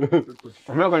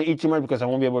 I'm not going to eat too much because I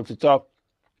won't be able to talk.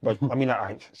 But I mean,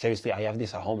 seriously, I have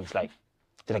this at home. It's like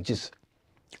they're like just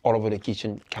all over the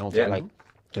kitchen counter. Yeah. Like,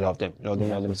 I love them. Love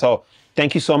them. So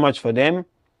thank you so much for them.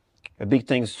 A big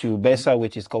thanks to Bessa,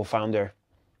 which is co-founder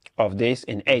of this.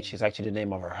 And H is actually the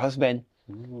name of her husband.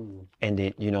 And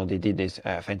they did this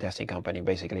fantastic company,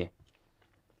 basically.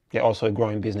 They're also a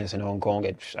growing business in Hong Kong.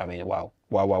 I mean,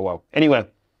 wow. Anyway,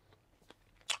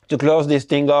 to close this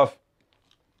thing off,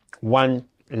 one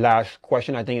last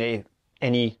question. I think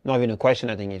not even a question,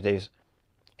 I think if there's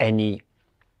any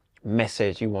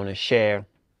message you want to share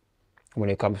when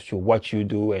it comes to what you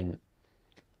do and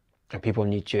people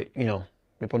need to,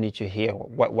 people need to hear,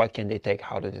 what can they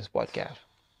take out of this podcast?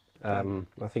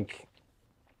 I think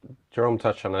Jerome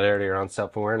touched on it earlier on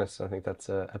self-awareness. I think that's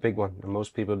a big one. And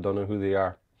most people don't know who they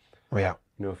are. Oh, yeah.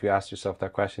 If you ask yourself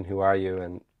that question, who are you?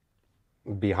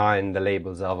 And behind the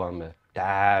labels of I'm a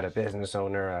dad, a business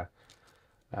owner,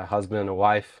 a husband, a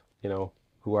wife,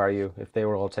 who are you? If they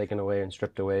were all taken away and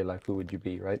stripped away, like who would you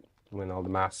be, right? When all the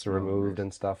masks are removed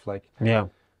and stuff, like,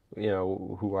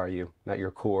 who are you at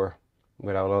your core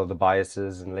without all the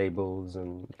biases and labels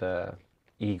and the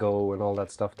ego and all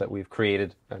that stuff that we've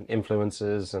created and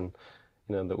influences and,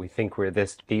 that we think we're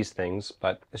these things,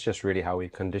 but it's just really how we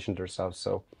conditioned ourselves.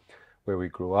 So where we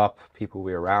grew up, people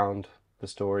we were around, the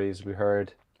stories we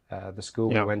heard, the school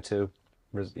we went to,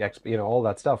 all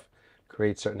that stuff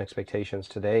creates certain expectations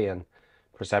today and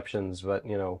perceptions, but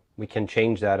we can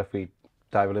change that if we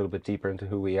dive a little bit deeper into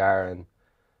who we are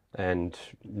and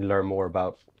learn more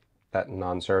about that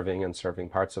non-serving and serving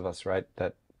parts of us, right?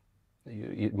 That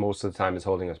most of the time is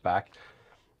holding us back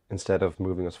instead of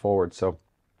moving us forward. So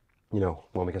you know,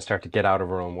 when we can start to get out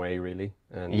of our own way, really,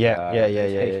 and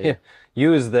Yeah.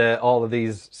 use all of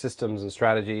these systems and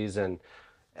strategies and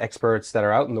experts that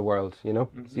are out in the world, you know,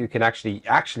 so you can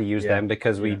actually use them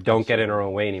because we don't get in our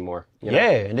own way anymore. You know?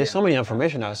 And there's so many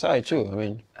information outside too. I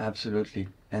mean, absolutely.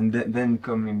 And then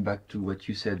coming back to what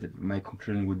you said, my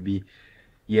conclusion would be,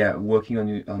 working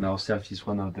on ourselves is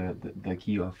one of the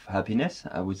key of happiness,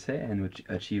 I would say, and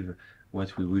achieve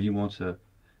what we really want to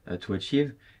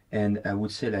achieve. And I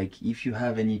would say, like, if you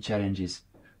have any challenges,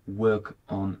 work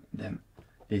on them.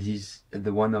 This is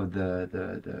one of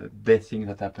the best things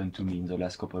that happened to me in the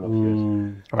last couple of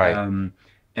years. Right.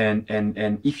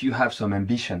 And if you have some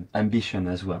ambition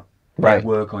as well, right,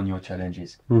 work on your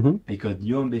challenges, because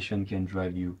your ambition can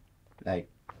drive you like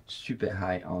super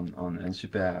high on and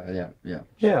super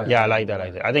I like that.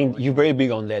 I think you're very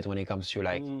big on that when it comes to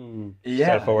like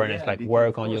self-awareness, like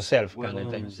work on yourself kind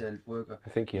of thing. I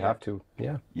think you have to.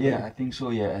 I think so.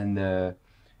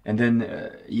 And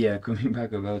then coming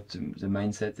back about the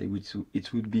mindset,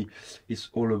 it would be, it's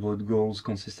all about goals,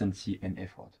 consistency, and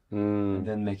effort, and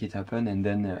then make it happen, and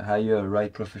then hire a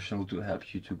right professional to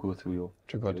help you to go through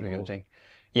your thing.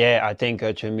 Yeah, I think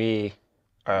to me,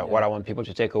 what I want people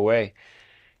to take away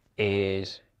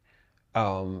is,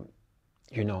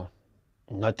 you know,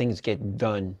 nothing's get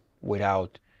done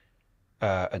without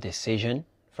a decision,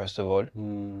 first of all,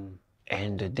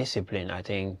 and the discipline. I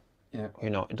think, you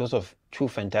know, those are two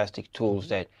fantastic tools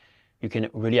that you can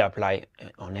really apply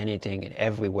on anything and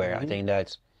everywhere. I think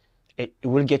that it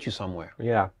will get you somewhere.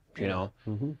 You know,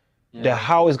 the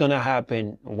how is going to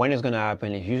happen, when it's going to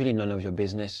happen is usually none of your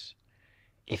business.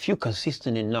 If you're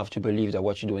consistent enough to believe that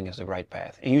what you're doing is the right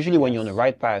path, and usually when you're on the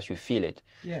right path, you feel it.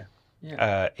 You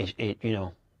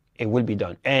know, it will be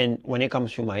done. And when it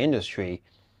comes to my industry,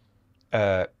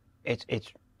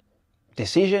 it's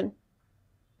decision,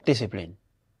 discipline.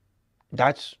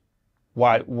 That's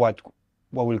what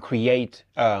will create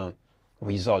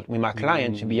result. With my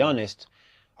client, to be honest,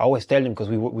 I always tell them, because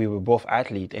we were both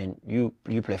athletes, and you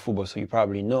play football, so you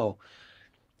probably know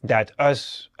that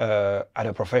us at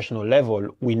a professional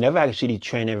level, we never actually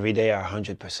train every day at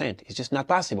 100%. It's just not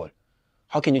possible.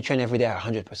 How can you train every day at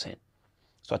 100%?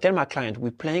 So I tell my client, we're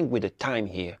playing with the time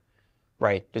here,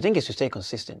 right? The thing is to stay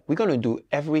consistent. We're going to do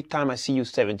every time I see you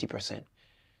 70%.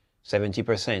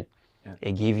 70%.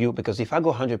 It give you, because if I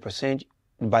go 100%,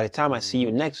 by the time I see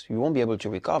you next, you won't be able to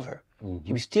recover.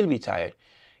 You'll still be tired.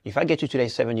 If I get you today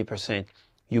 70%,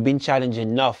 you've been challenged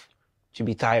enough to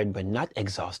be tired but not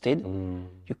exhausted.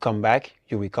 You come back,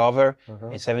 you recover,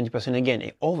 and 70% again.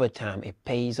 And over time, it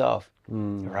pays off,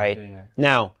 right?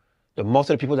 Now, most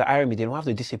of the people that hire me, they don't have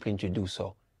the discipline to do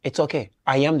so. It's okay.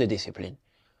 I am the discipline.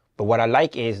 But what I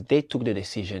like is they took the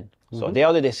decision. So they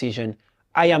are the decision,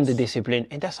 I am the discipline,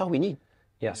 and that's all we need.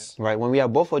 Right? When we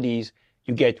have both of these,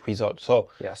 you get results. So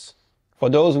for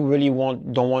those who really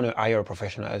don't want to hire a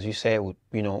professional, as you say, who,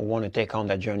 you know, want to take on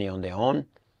that journey on their own,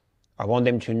 I want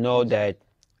them to know that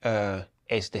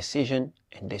it's decision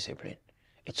and discipline.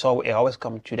 It always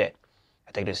comes to that.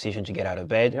 I take the decision to get out of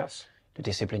bed, the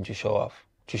discipline to show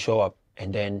up,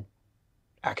 and then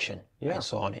action, and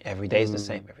so on. Every day is the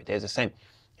same. Every day is the same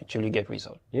until you get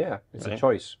result. It's a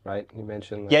choice, right? You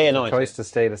mentioned a choice to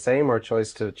stay the same or a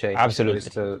choice to change. Absolutely.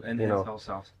 To, you know,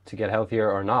 to get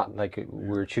healthier or not. Like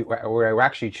we're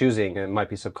actually choosing, it might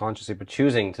be subconsciously, but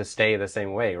choosing to stay the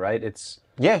same way, right? It's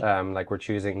like we're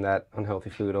choosing that unhealthy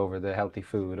food over the healthy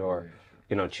food, or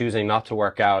you know, choosing not to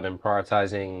work out and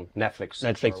prioritizing Netflix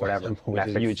or whatever.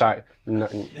 Netflix.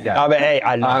 But hey,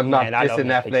 I'm not dissing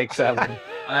Netflix.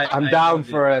 I'm down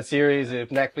for a series. If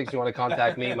Netflix, you want to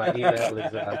contact me, my email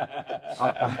is.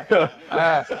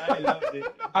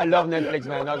 I love Netflix,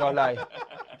 man. Not gonna lie.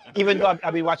 Even though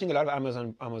I've been watching a lot of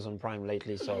Amazon Prime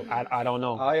lately, so I don't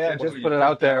know. Oh yeah, just put it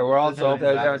out there. We're also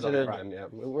Amazon Prime. Yeah,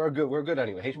 we're good. We're good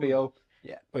anyway. HBO.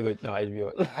 Yeah, we're good. No,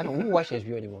 HBO. I don't watch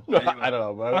HBO anymore. I don't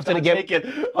know, but I'll take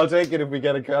it if we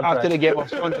get a contract. After the Game of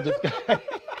Thrones.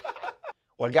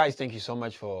 Well, guys, thank you so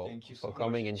much for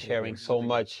coming and sharing so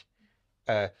much.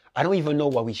 I don't even know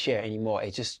what we share anymore.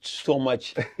 It's just so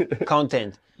much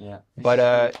content. But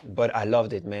I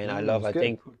loved it, man. I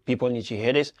think people need to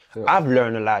hear this. I've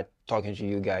learned a lot talking to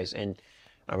you guys, and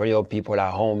I really hope people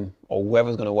at home or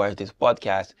whoever's gonna watch this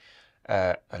podcast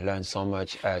I learned so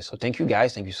much. So thank you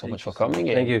guys. Thank you so much for coming.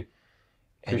 Thank you.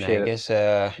 And I guess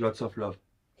lots of love.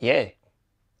 Yeah.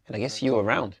 And I guess see you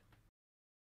around.